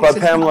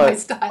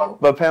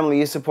 but Pamela,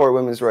 you support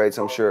women's rights,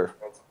 I'm sure.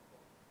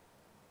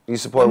 You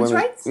support Women's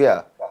women's rights?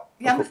 Yeah.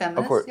 Yeah, I'm a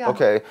feminist. Of course. Yeah.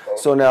 Okay.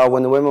 So now,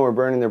 when the women were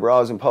burning their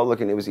bras in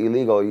public and it was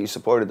illegal, you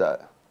supported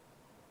that.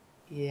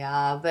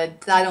 Yeah,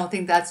 but I don't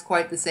think that's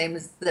quite the same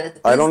as the.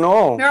 I don't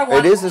know.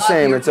 It is the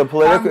same. It's a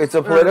political. It's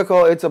a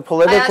political. It's a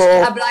political.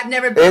 But I've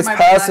never. It's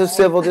passive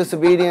civil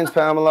disobedience,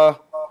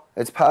 Pamela.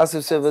 It's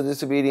passive civil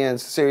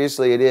disobedience.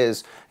 Seriously, it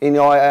is.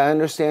 I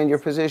understand your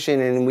position,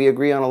 and we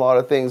agree on a lot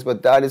of things,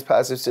 but that is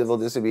passive civil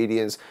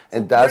disobedience,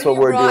 and that's what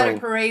we're doing. A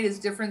parade is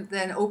different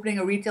than opening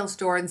a retail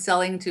store and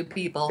selling to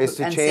people. It's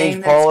to and change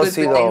saying policy, that's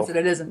good for though. things that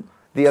it isn't.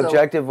 The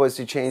objective was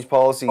to change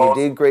policy. You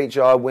did a great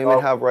job. Women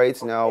have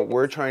rights now.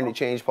 We're trying to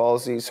change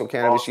policy so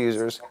cannabis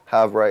users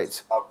have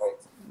rights.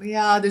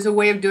 Yeah, there's a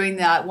way of doing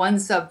that.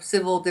 One's a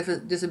civil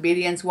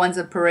disobedience, one's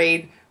a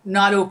parade,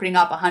 not opening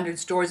up 100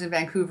 stores in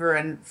Vancouver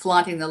and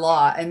flaunting the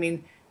law. I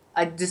mean,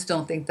 I just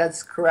don't think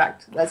that's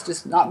correct. That's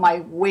just not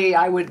my way.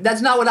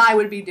 That's not what I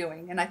would be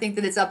doing, and I think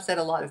that it's upset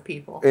a lot of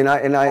people.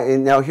 And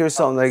now here's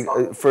something,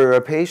 like, for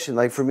a patient,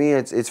 like for me,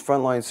 it's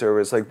frontline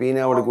service, like being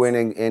able to go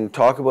in and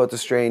talk about the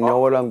strain, know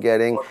what I'm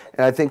getting,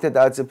 and I think that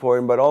that's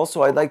important. But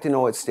also, I'd like to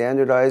know it's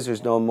standardized.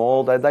 There's no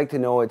mold. I'd like to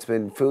know it's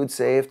been food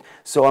safe.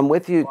 So I'm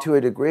with you to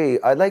a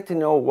degree. I'd like to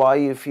know why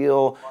you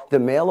feel the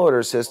mail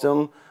order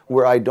system,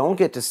 where I don't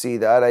get to see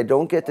that, I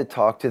don't get to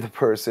talk to the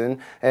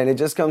person, and it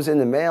just comes in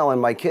the mail, and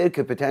my kid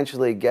could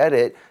potentially get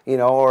it,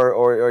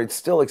 or it's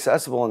still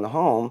accessible in the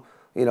home,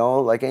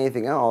 like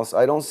anything else.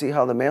 I don't see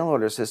how the mail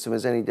order system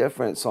is any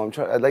different. So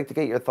I'd like to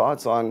get your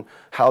thoughts on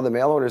how the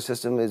mail order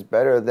system is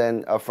better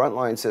than a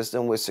frontline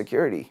system with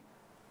security,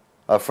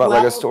 like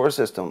a store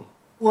system.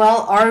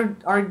 Well,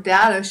 our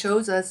data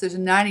shows us there's a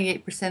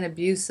 98%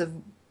 abuse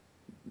of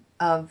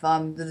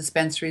the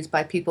dispensaries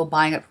by people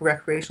buying it for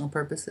recreational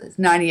purposes.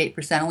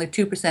 98%, only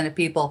 2% of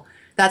people.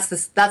 That's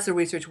the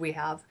research we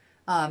have.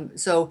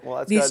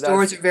 These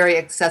stores are very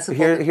accessible.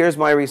 Here's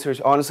my research.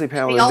 Honestly,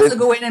 Pamela, they also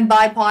go in and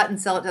buy pot and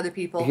sell it to other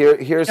people.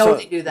 Here's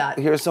they do that.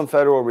 Here's some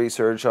federal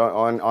research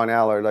on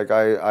Allard. Like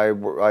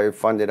I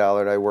funded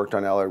Allard. I worked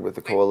on Allard with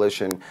the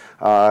coalition.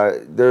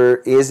 There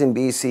is in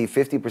BC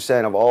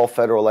 50% of all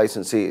federal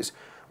licensees,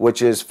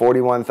 which is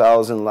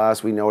 41,000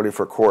 last we noted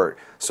for court.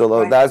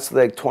 So that's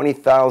like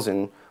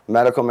 20,000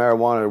 medical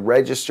marijuana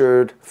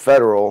registered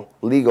federal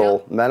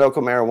legal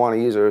medical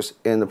marijuana users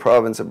in the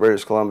province of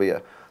British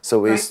Columbia. So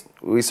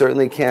we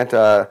certainly can't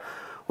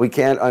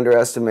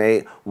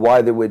underestimate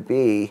why there would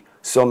be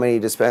so many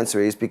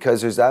dispensaries,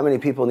 because there's that many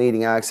people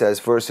needing access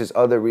versus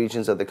other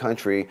regions of the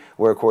country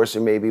where, of course,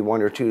 there may be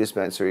 1 or 2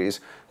 dispensaries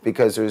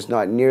because there's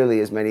not nearly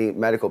as many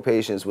medical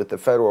patients with the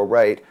federal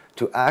right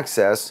to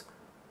access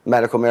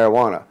medical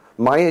marijuana.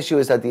 My issue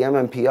is that the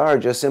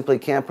MMPR just simply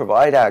can't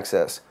provide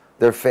access.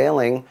 They're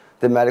failing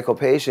the medical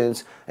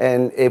patients,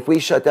 and if we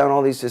shut down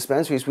all these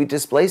dispensaries, we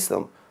displace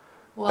them.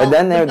 Well, and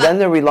then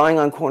they're relying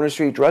on corner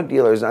street drug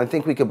dealers. And I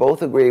think we could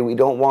both agree we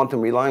don't want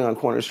them relying on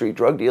corner street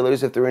drug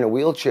dealers if they're in a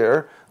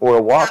wheelchair or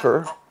a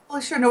walker.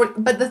 Well, sure, no,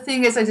 but the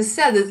thing is, I just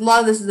said, a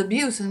lot of this is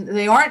abuse, and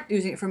they aren't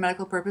using it for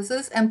medical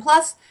purposes. And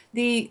plus,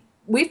 we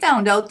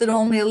found out that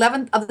only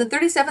 11 of the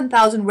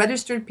 37,000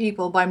 registered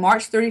people by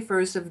March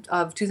 31st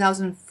of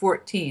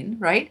 2014,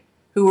 right,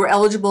 who were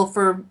eligible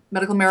for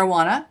medical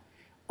marijuana,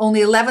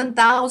 only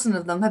 11,000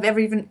 of them have ever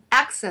even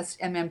accessed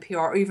MMPR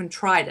or even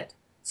tried it.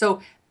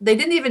 So they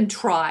didn't even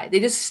try. They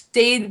just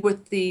stayed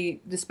with the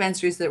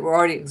dispensaries that were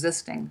already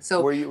existing.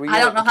 So I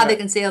don't know how they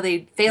can say how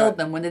they failed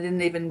them when they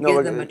didn't even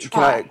give them a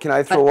try. Can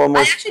I throw one more?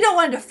 I actually don't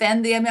want to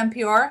defend the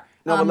MMPR.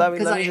 No, but let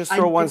Because me just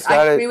throw one I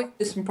stat. agree with you,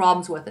 there's some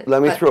problems with it.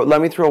 Let me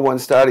but- throw one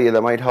stat at you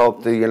that might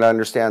help you to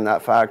understand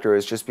that factor.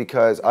 Is just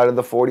because out of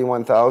the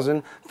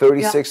 41,000,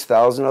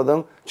 36,000 of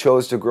them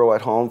chose to grow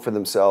at home for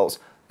themselves,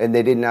 and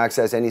they didn't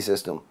access any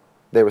system.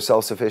 They were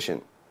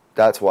self-sufficient.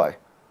 That's why,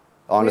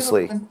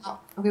 honestly.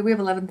 We have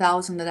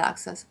 11,000 that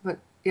access, but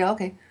yeah,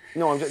 okay.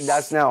 No,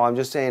 that's now. I'm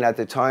just saying at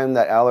the time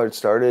that Allard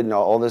started and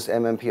all this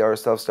MMPR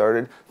stuff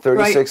started,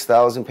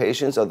 36,000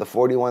 patients of the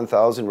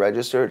 41,000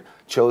 registered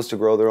chose to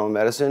grow their own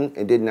medicine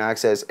and didn't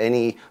access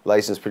any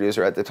licensed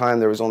producer. At the time,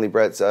 there was only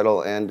Brett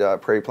Settle and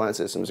Prairie Plant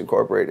Systems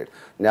Incorporated.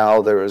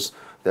 Now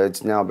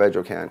it's now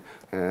Bedrocan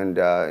and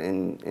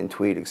in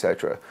Tweed,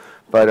 etc.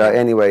 But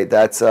anyway,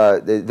 that's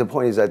the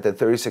point is that the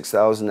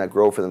 36,000 that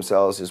grow for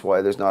themselves is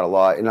why there's not a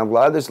lot. And I'm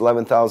glad there's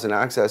 11,000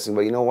 accessing.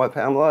 But you know what,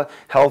 Pamela?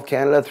 Health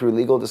Canada, through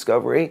legal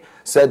discovery,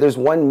 said there's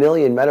 1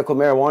 million medical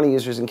marijuana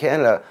users in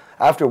Canada.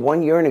 After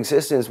 1 year in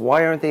existence,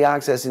 why aren't they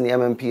accessing the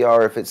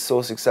MMPR if it's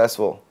so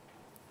successful?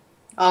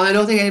 Oh, I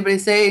don't think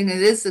anybody's saying it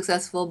is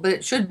successful, but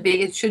it should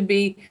be. It should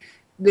be.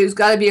 There's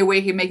got to be a way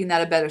of making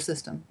that a better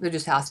system. There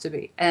just has to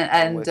be.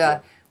 And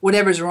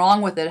whatever's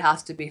wrong with it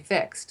has to be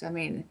fixed. I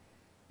mean,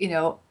 you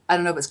know, I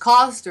don't know if it's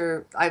cost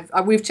or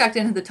we've checked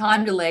into the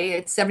time delay.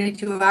 It's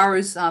 72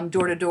 hours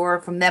door to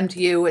door from them to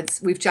you.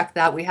 We've checked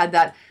that. We had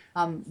that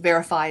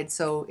verified.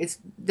 So it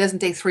doesn't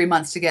take 3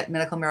 months to get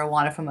medical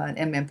marijuana from an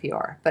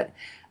MMPR. But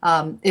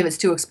if it's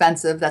too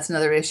expensive, that's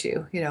another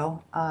issue. You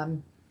know.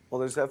 Well,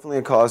 there's definitely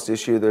a cost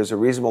issue. There's a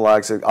reasonable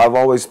access. I've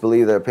always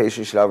believed that a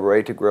patient should have a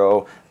right to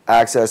grow,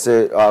 access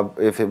it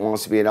if it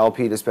wants to be an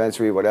LP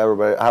dispensary, whatever,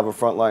 but have a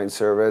frontline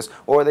service,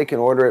 or they can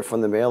order it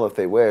from the mail if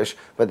they wish,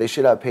 but they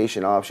should have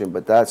patient option.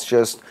 But that's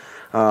just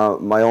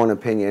my own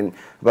opinion.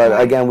 But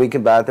again, we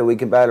can bat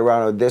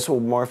around. This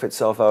will morph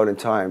itself out in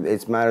time.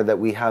 It's a matter that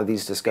we have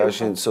these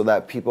discussions so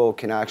that people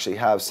can actually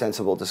have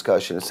sensible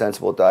discussion,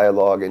 sensible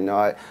dialogue, and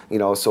not, you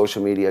know,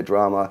 social media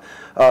drama.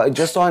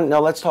 Now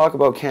let's talk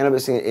about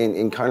cannabis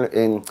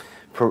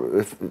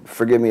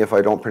forgive me if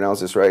I don't pronounce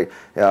this right,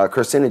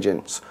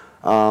 carcinogens.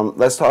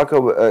 Let's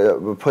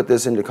put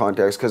this into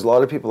context, because a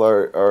lot of people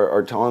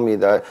are telling me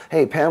that,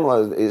 hey,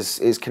 Pamela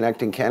is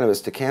connecting cannabis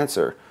to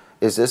cancer.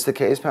 Is this the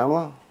case,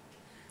 Pamela?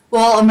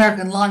 Well,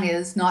 American Lung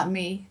is, not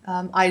me.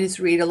 I just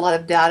read a lot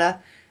of data.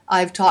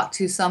 I've talked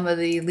to some of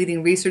the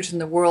leading researchers in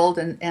the world,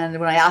 and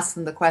when I ask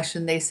them the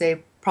question, they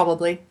say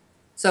probably.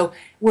 So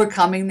we're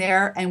coming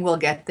there, and we'll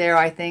get there,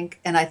 I think.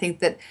 And I think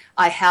that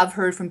I have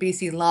heard from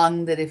BC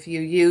Lung that if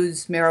you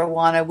use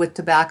marijuana with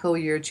tobacco,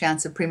 your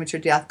chance of premature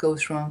death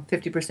goes from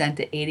 50%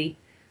 to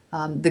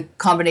 80%. The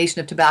combination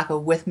of tobacco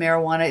with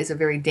marijuana is a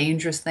very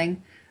dangerous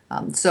thing.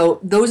 So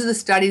those are the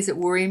studies that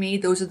worry me.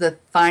 Those are the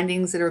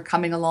findings that are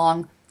coming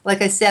along.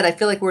 Like I said, I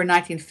feel like we're in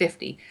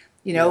 1950.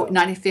 You know,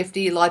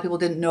 1950, a lot of people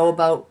didn't know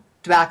about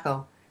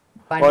tobacco.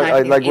 By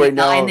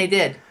 1989, they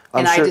did.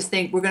 And I just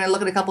think we're going to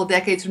look at a couple of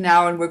decades from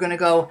now, and we're going to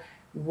go,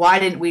 why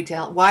didn't we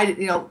tell?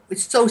 You know,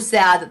 it's so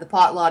sad that the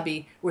pot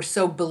lobby were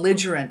so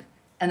belligerent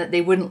and that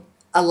they wouldn't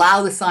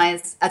allow the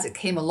science as it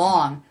came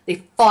along.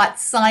 They fought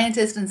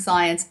scientists and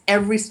science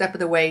every step of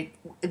the way,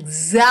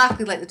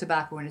 exactly like the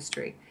tobacco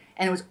industry.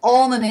 And it was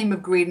all in the name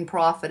of greed and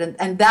profit.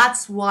 And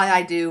that's why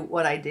I do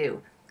what I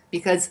do,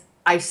 because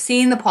I've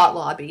seen the pot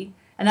lobby,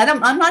 and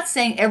I'm not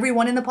saying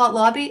everyone in the pot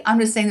lobby. I'm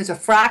just saying there's a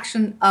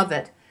fraction of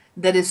it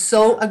that is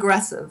so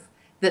aggressive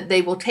that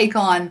they will take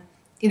on,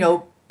 you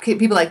know,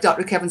 people like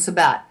Dr. Kevin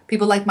Sabat,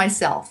 people like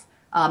myself,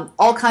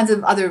 all kinds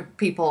of other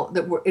people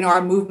that were in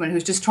our movement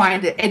who's just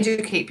trying to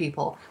educate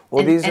people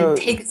and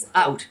take us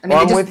out. I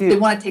mean, they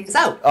want to take us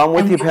out. I'm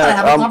with you, Pat. We want to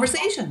have a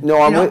conversation.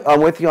 No,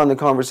 I'm with you on the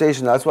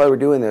conversation. That's why we're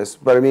doing this.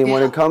 But I mean,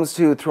 when it comes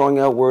to throwing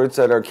out words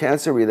that are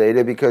cancer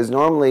related, because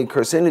normally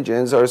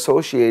carcinogens are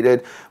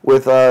associated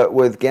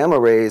with gamma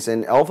rays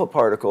and alpha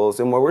particles,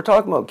 and when we're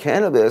talking about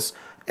cannabis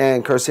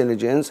and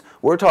carcinogens,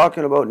 we're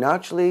talking about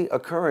naturally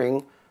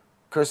occurring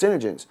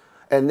carcinogens.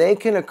 And they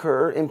can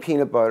occur in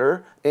peanut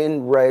butter,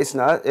 in rice,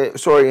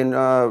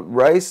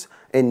 rice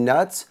and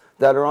nuts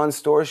that are on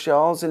store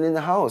shelves and in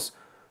the house.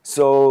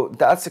 So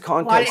that's the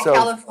context. Why did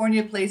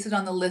California place it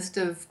on the list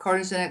of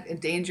carcinogenic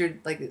endangered?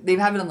 Like, they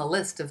have it on the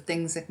list of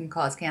things that can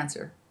cause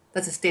cancer.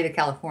 That's the state of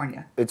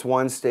California. It's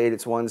one state.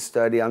 It's one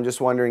study. I'm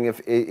just wondering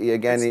if,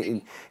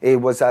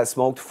 was that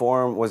smoked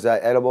form? Was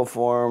that edible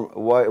form?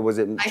 What was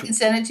it? I can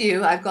send it to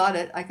you. I've got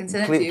it. I can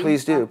send it to you.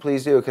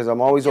 Please do, because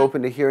I'm always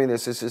open to hearing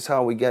this. This is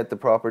how we get the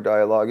proper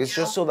dialogue. It's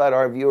just so that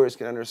our viewers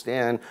can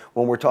understand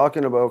when we're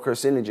talking about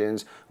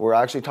carcinogens, we're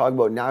actually talking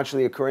about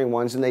naturally occurring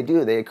ones, and they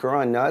do. They occur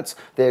on nuts.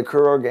 They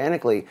occur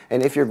organically.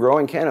 And if you're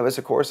growing cannabis,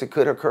 of course, it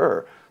could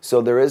occur. So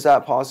there is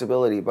that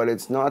possibility, but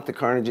it's not the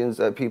carcinogens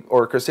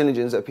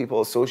that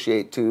people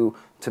associate to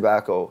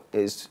tobacco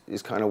is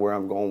kind of where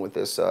I'm going with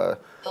this.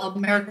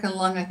 American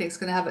Lung, I think, is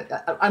going to have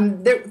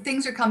it.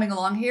 Things are coming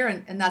along here,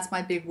 and that's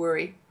my big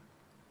worry.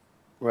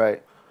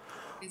 Right.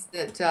 Is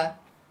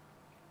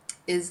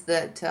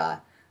that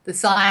the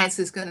science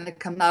is going to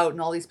come out, and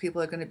all these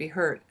people are going to be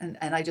hurt, and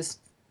I just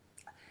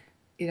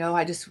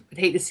would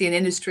hate to see an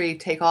industry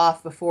take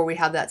off before we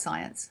have that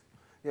science.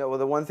 Yeah, well,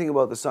 the one thing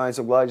about the science,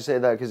 I'm glad you say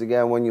that, because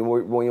again, when you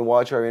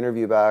watch our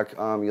interview back,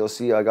 you'll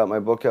see I got my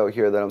book out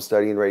here that I'm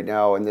studying right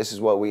now, and this is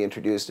what we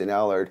introduced in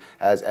Allard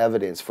as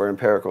evidence for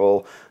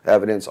empirical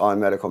evidence on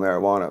medical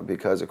marijuana,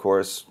 because of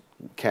course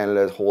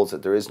Canada holds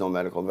that there is no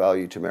medical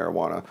value to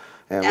marijuana,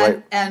 and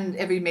right. And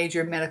every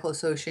major medical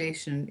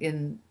association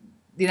in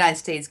the United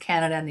States,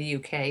 Canada, and the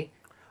UK.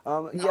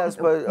 Yes,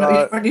 but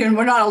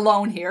We're not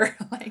alone here.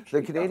 Like,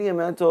 the Canadian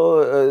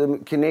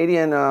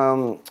Canadian,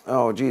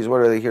 oh geez,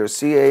 what are they here?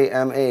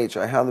 CAMH.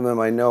 I have them in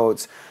my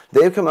notes.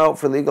 They've come out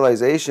for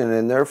legalization,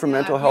 and they're for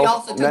mental health. We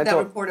also took that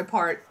report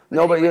apart.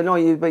 No, but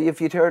anyway. but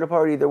if you tear it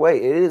apart either way,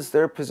 it is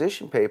their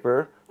position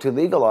paper to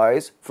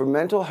legalize for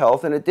mental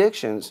health and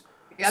addictions.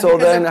 Yeah, so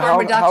because then they're how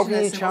can you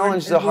prohibitionists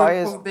challenge and the we're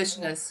highest?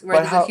 Prohibitionists, where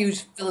there's a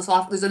huge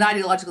philosophical, there's an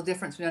ideological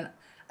difference between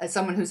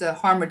someone who's a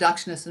harm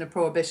reductionist and a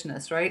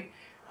prohibitionist, right?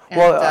 And,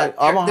 Well,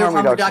 I'm a they're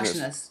harm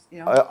reductionist.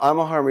 You know? I'm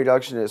a harm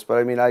reductionist, but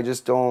I mean, I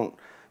just don't.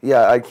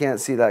 Yeah, I can't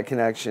see that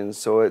connection.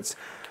 So it's.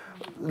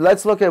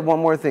 Let's look at one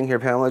more thing here,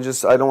 Pamela.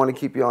 Just I don't want to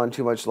keep you on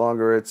too much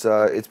longer. It's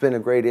been a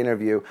great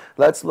interview.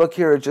 Let's look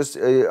here at just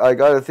I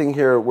got a thing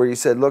here where you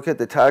said look at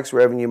the tax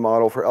revenue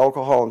model for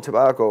alcohol and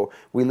tobacco.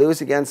 We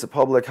lose against the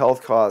public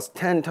health costs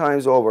 10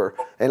 times over,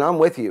 and I'm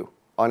with you.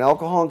 On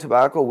alcohol and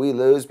tobacco, we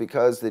lose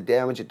because the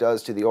damage it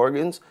does to the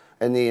organs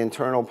and the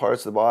internal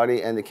parts of the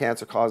body and the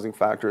cancer-causing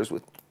factors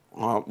with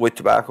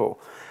tobacco.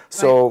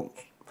 So. Right.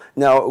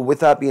 Now,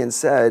 with that being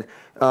said,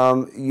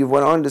 you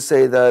went on to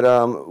say that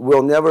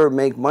we'll never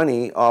make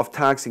money off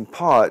taxing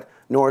pot,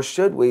 nor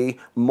should we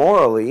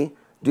morally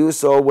do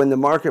so when the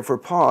market for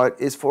pot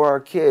is for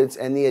our kids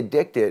and the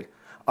addicted.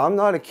 I'm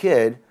not a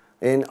kid,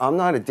 and I'm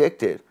not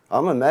addicted.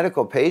 I'm a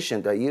medical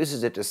patient that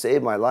uses it to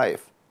save my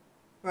life.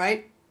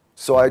 Right.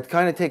 So I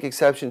kind of take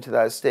exception to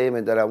that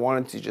statement that I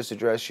wanted to just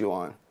address you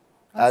on.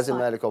 That's as a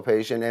medical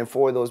patient and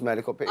for those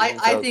medical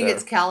patients I think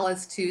it's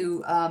callous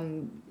to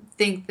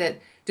think that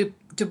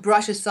to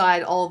brush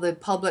aside all the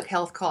public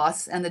health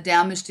costs and the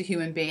damage to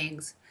human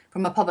beings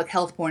from a public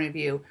health point of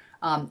view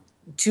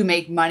to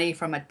make money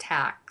from a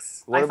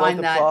tax. What I about find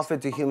the that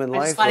profit to human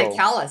life? I just find it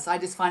callous. I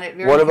just find it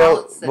very But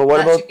callous. what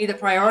That about, should be the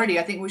priority.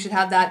 I think we should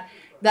have that.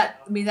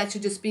 I mean, that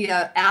should just be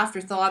an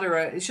afterthought, or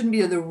it shouldn't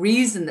be the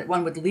reason that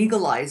one would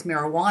legalize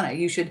marijuana.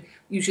 You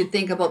should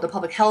think about the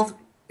public health.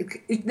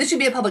 This should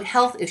be a public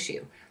health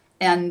issue,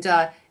 and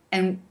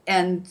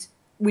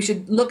we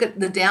should look at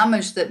the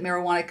damage that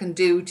marijuana can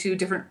do to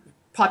different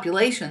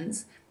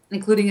populations,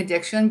 including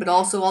addiction, but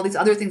also all these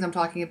other things I'm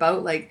talking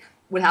about, like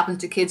what happens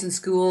to kids in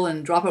school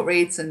and dropout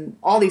rates and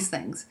all these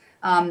things,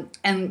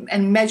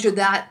 and measure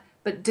that.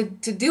 But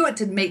to do it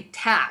to make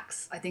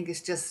tax, I think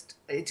is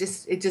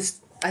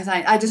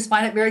I just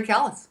find it very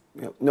callous.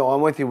 Yeah. No,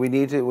 I'm with you. We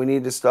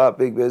need to stop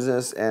big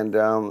business, and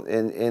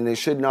it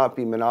should not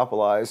be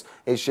monopolized.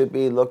 It should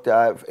be looked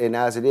at, and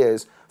as it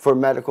is, for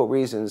medical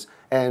reasons.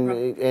 And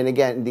Right. and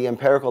again, the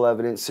empirical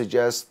evidence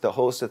suggests the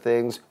host of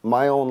things.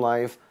 My own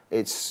life,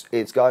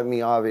 it's gotten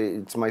me off.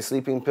 It's my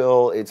sleeping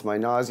pill. It's my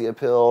nausea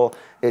pill.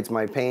 It's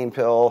my pain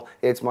pill.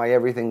 It's my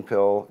everything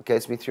pill. It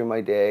gets me through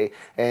my day.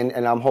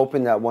 And I'm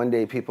hoping that one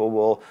day people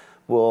will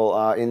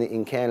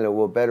in Canada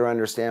will better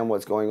understand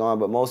what's going on,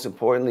 but most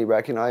importantly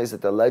recognize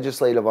that the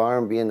legislative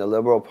arm, being the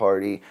Liberal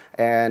Party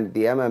and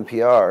the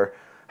MMPR,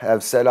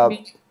 have set up.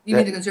 You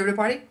mean the Conservative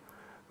Party?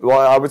 Well,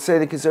 I would say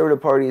the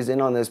Conservative Party is in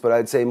on this, but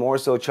I'd say more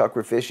so Chuck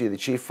Raffishi, the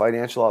Chief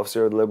Financial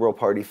Officer of the Liberal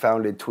Party,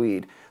 founded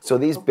Tweed. So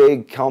these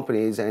big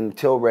companies and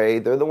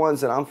Tilray, they're the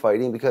ones that I'm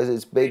fighting because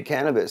it's big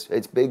cannabis.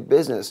 It's big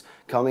business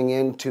coming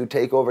in to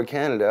take over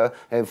Canada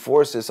and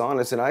force this on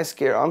us. And I'm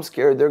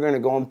scared they're going to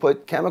go and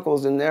put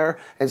chemicals in there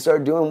and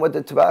start doing what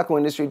the tobacco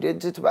industry did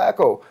to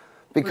tobacco.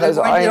 Because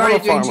I am a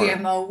farmer.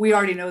 GMO. We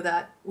already know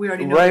that. We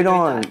already know. Right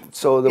on.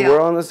 So we're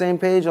on the same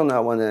page on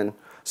that one then.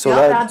 So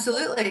yeah,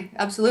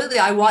 absolutely.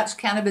 I watched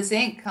Cannabis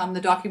Inc., the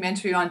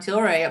documentary on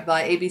Tilray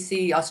by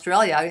ABC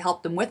Australia. I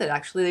helped them with it,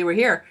 actually. They were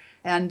here.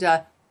 And,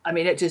 I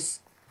mean, I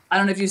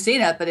don't know if you've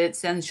seen it, but it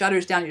sends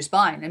shudders down your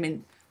spine. I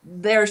mean,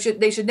 they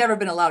should never have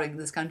been allowed in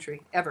this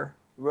country, ever.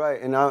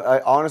 Right, and I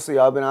honestly,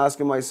 I've been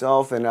asking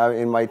myself, and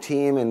in my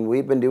team, and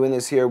we've been doing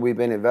this here, we've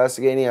been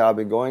investigating, I've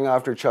been going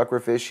after Chuck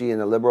Raffishi and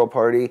the Liberal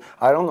Party.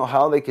 I don't know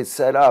how they could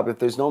set up, if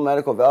there's no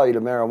medical value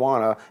to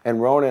marijuana,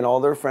 and Rona and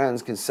all their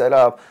friends can set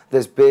up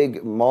this big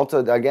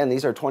again,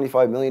 these are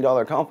 $25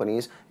 million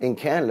companies in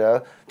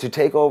Canada to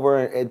take over,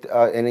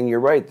 and then you're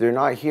right, they're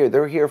not here,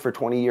 they're here for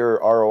 20-year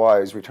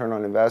ROIs, return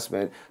on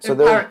investment. They're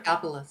pirate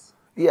capitalists.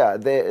 Yeah.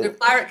 They're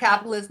pirate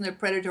capitalists and they're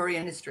predatory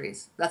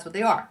industries. That's what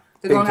they are.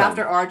 They're going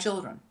after our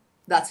children.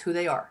 That's who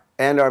they are.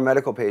 And our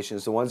medical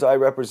patients, the ones I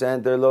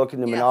represent, they're looking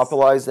to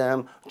monopolize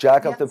them,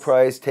 jack up the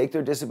price, take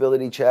their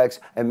disability checks,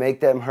 and make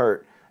them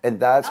hurt. And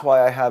that's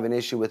why I have an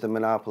issue with the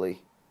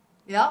monopoly.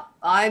 Yeah,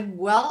 I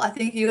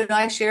think you and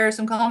I share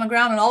some common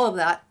ground on all of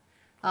that.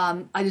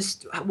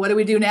 What do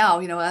we do now?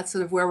 That's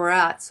sort of where we're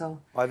at. So,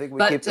 I think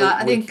it's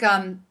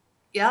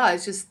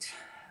just,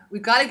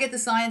 we've got to get the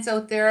science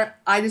out there.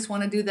 I just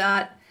want to do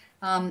that.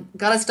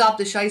 Got to stop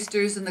the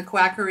shysters and the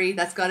quackery.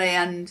 That's got to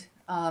end.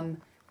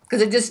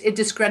 because it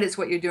discredits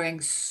what you're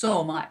doing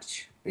so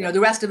much. You know,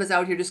 the rest of us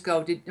out here just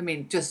go, I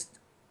mean, just,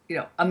 you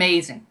know,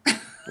 amazing.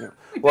 Yeah.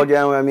 Well,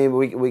 again, I mean,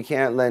 we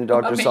can't lend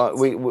Dr.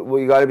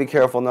 We got to be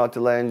careful not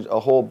to lend a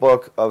whole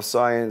book of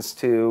science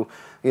to,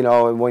 you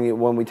know,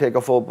 when we take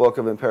a full book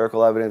of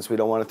empirical evidence, we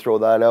don't want to throw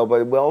that out,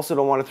 but we also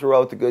don't want to throw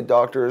out the good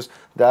doctors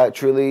that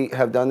truly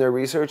have done their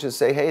research and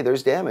say, hey,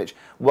 there's damage.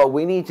 What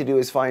we need to do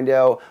is find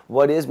out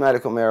what is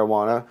medical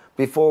marijuana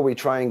before we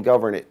try and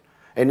govern it.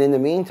 And in the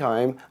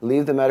meantime,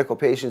 leave the medical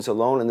patients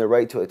alone in their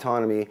right to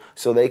autonomy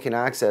so they can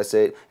access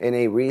it in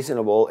a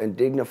reasonable and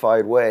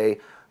dignified way.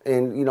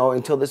 And, you know,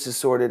 until this is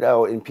sorted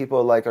out and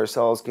people like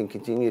ourselves can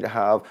continue to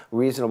have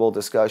reasonable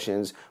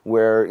discussions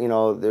where, you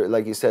know, there,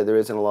 like you said, there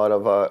isn't a lot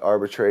of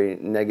arbitrary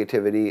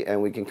negativity, and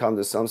we can come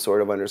to some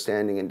sort of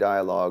understanding and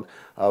dialogue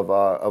of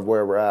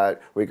where we're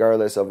at,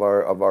 regardless of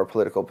our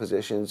political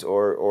positions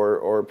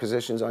or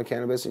positions on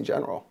cannabis in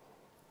general.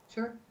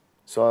 Sure.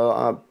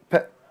 So,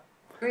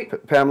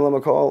 Great.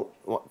 Pamela McColl,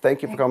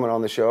 thank you for coming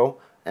on the show.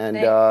 And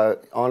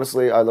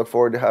honestly, I look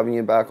forward to having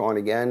you back on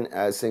again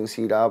as things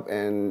heat up.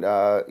 And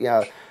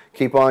yeah,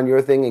 keep on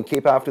your thing and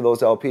keep after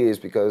those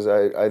LPs, because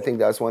I think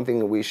that's one thing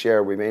that we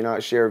share. We may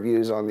not share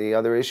views on the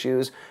other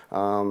issues.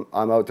 I'm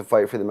out to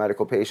fight for the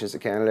medical patients of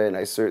Canada, and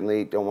I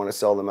certainly don't want to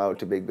sell them out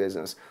to big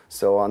business.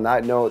 So on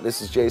that note,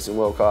 this is Jason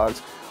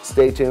Wilcox.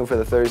 Stay tuned for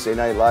the Thursday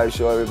night live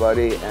show,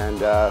 everybody. And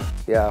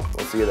yeah,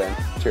 we'll see you then.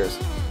 Cheers.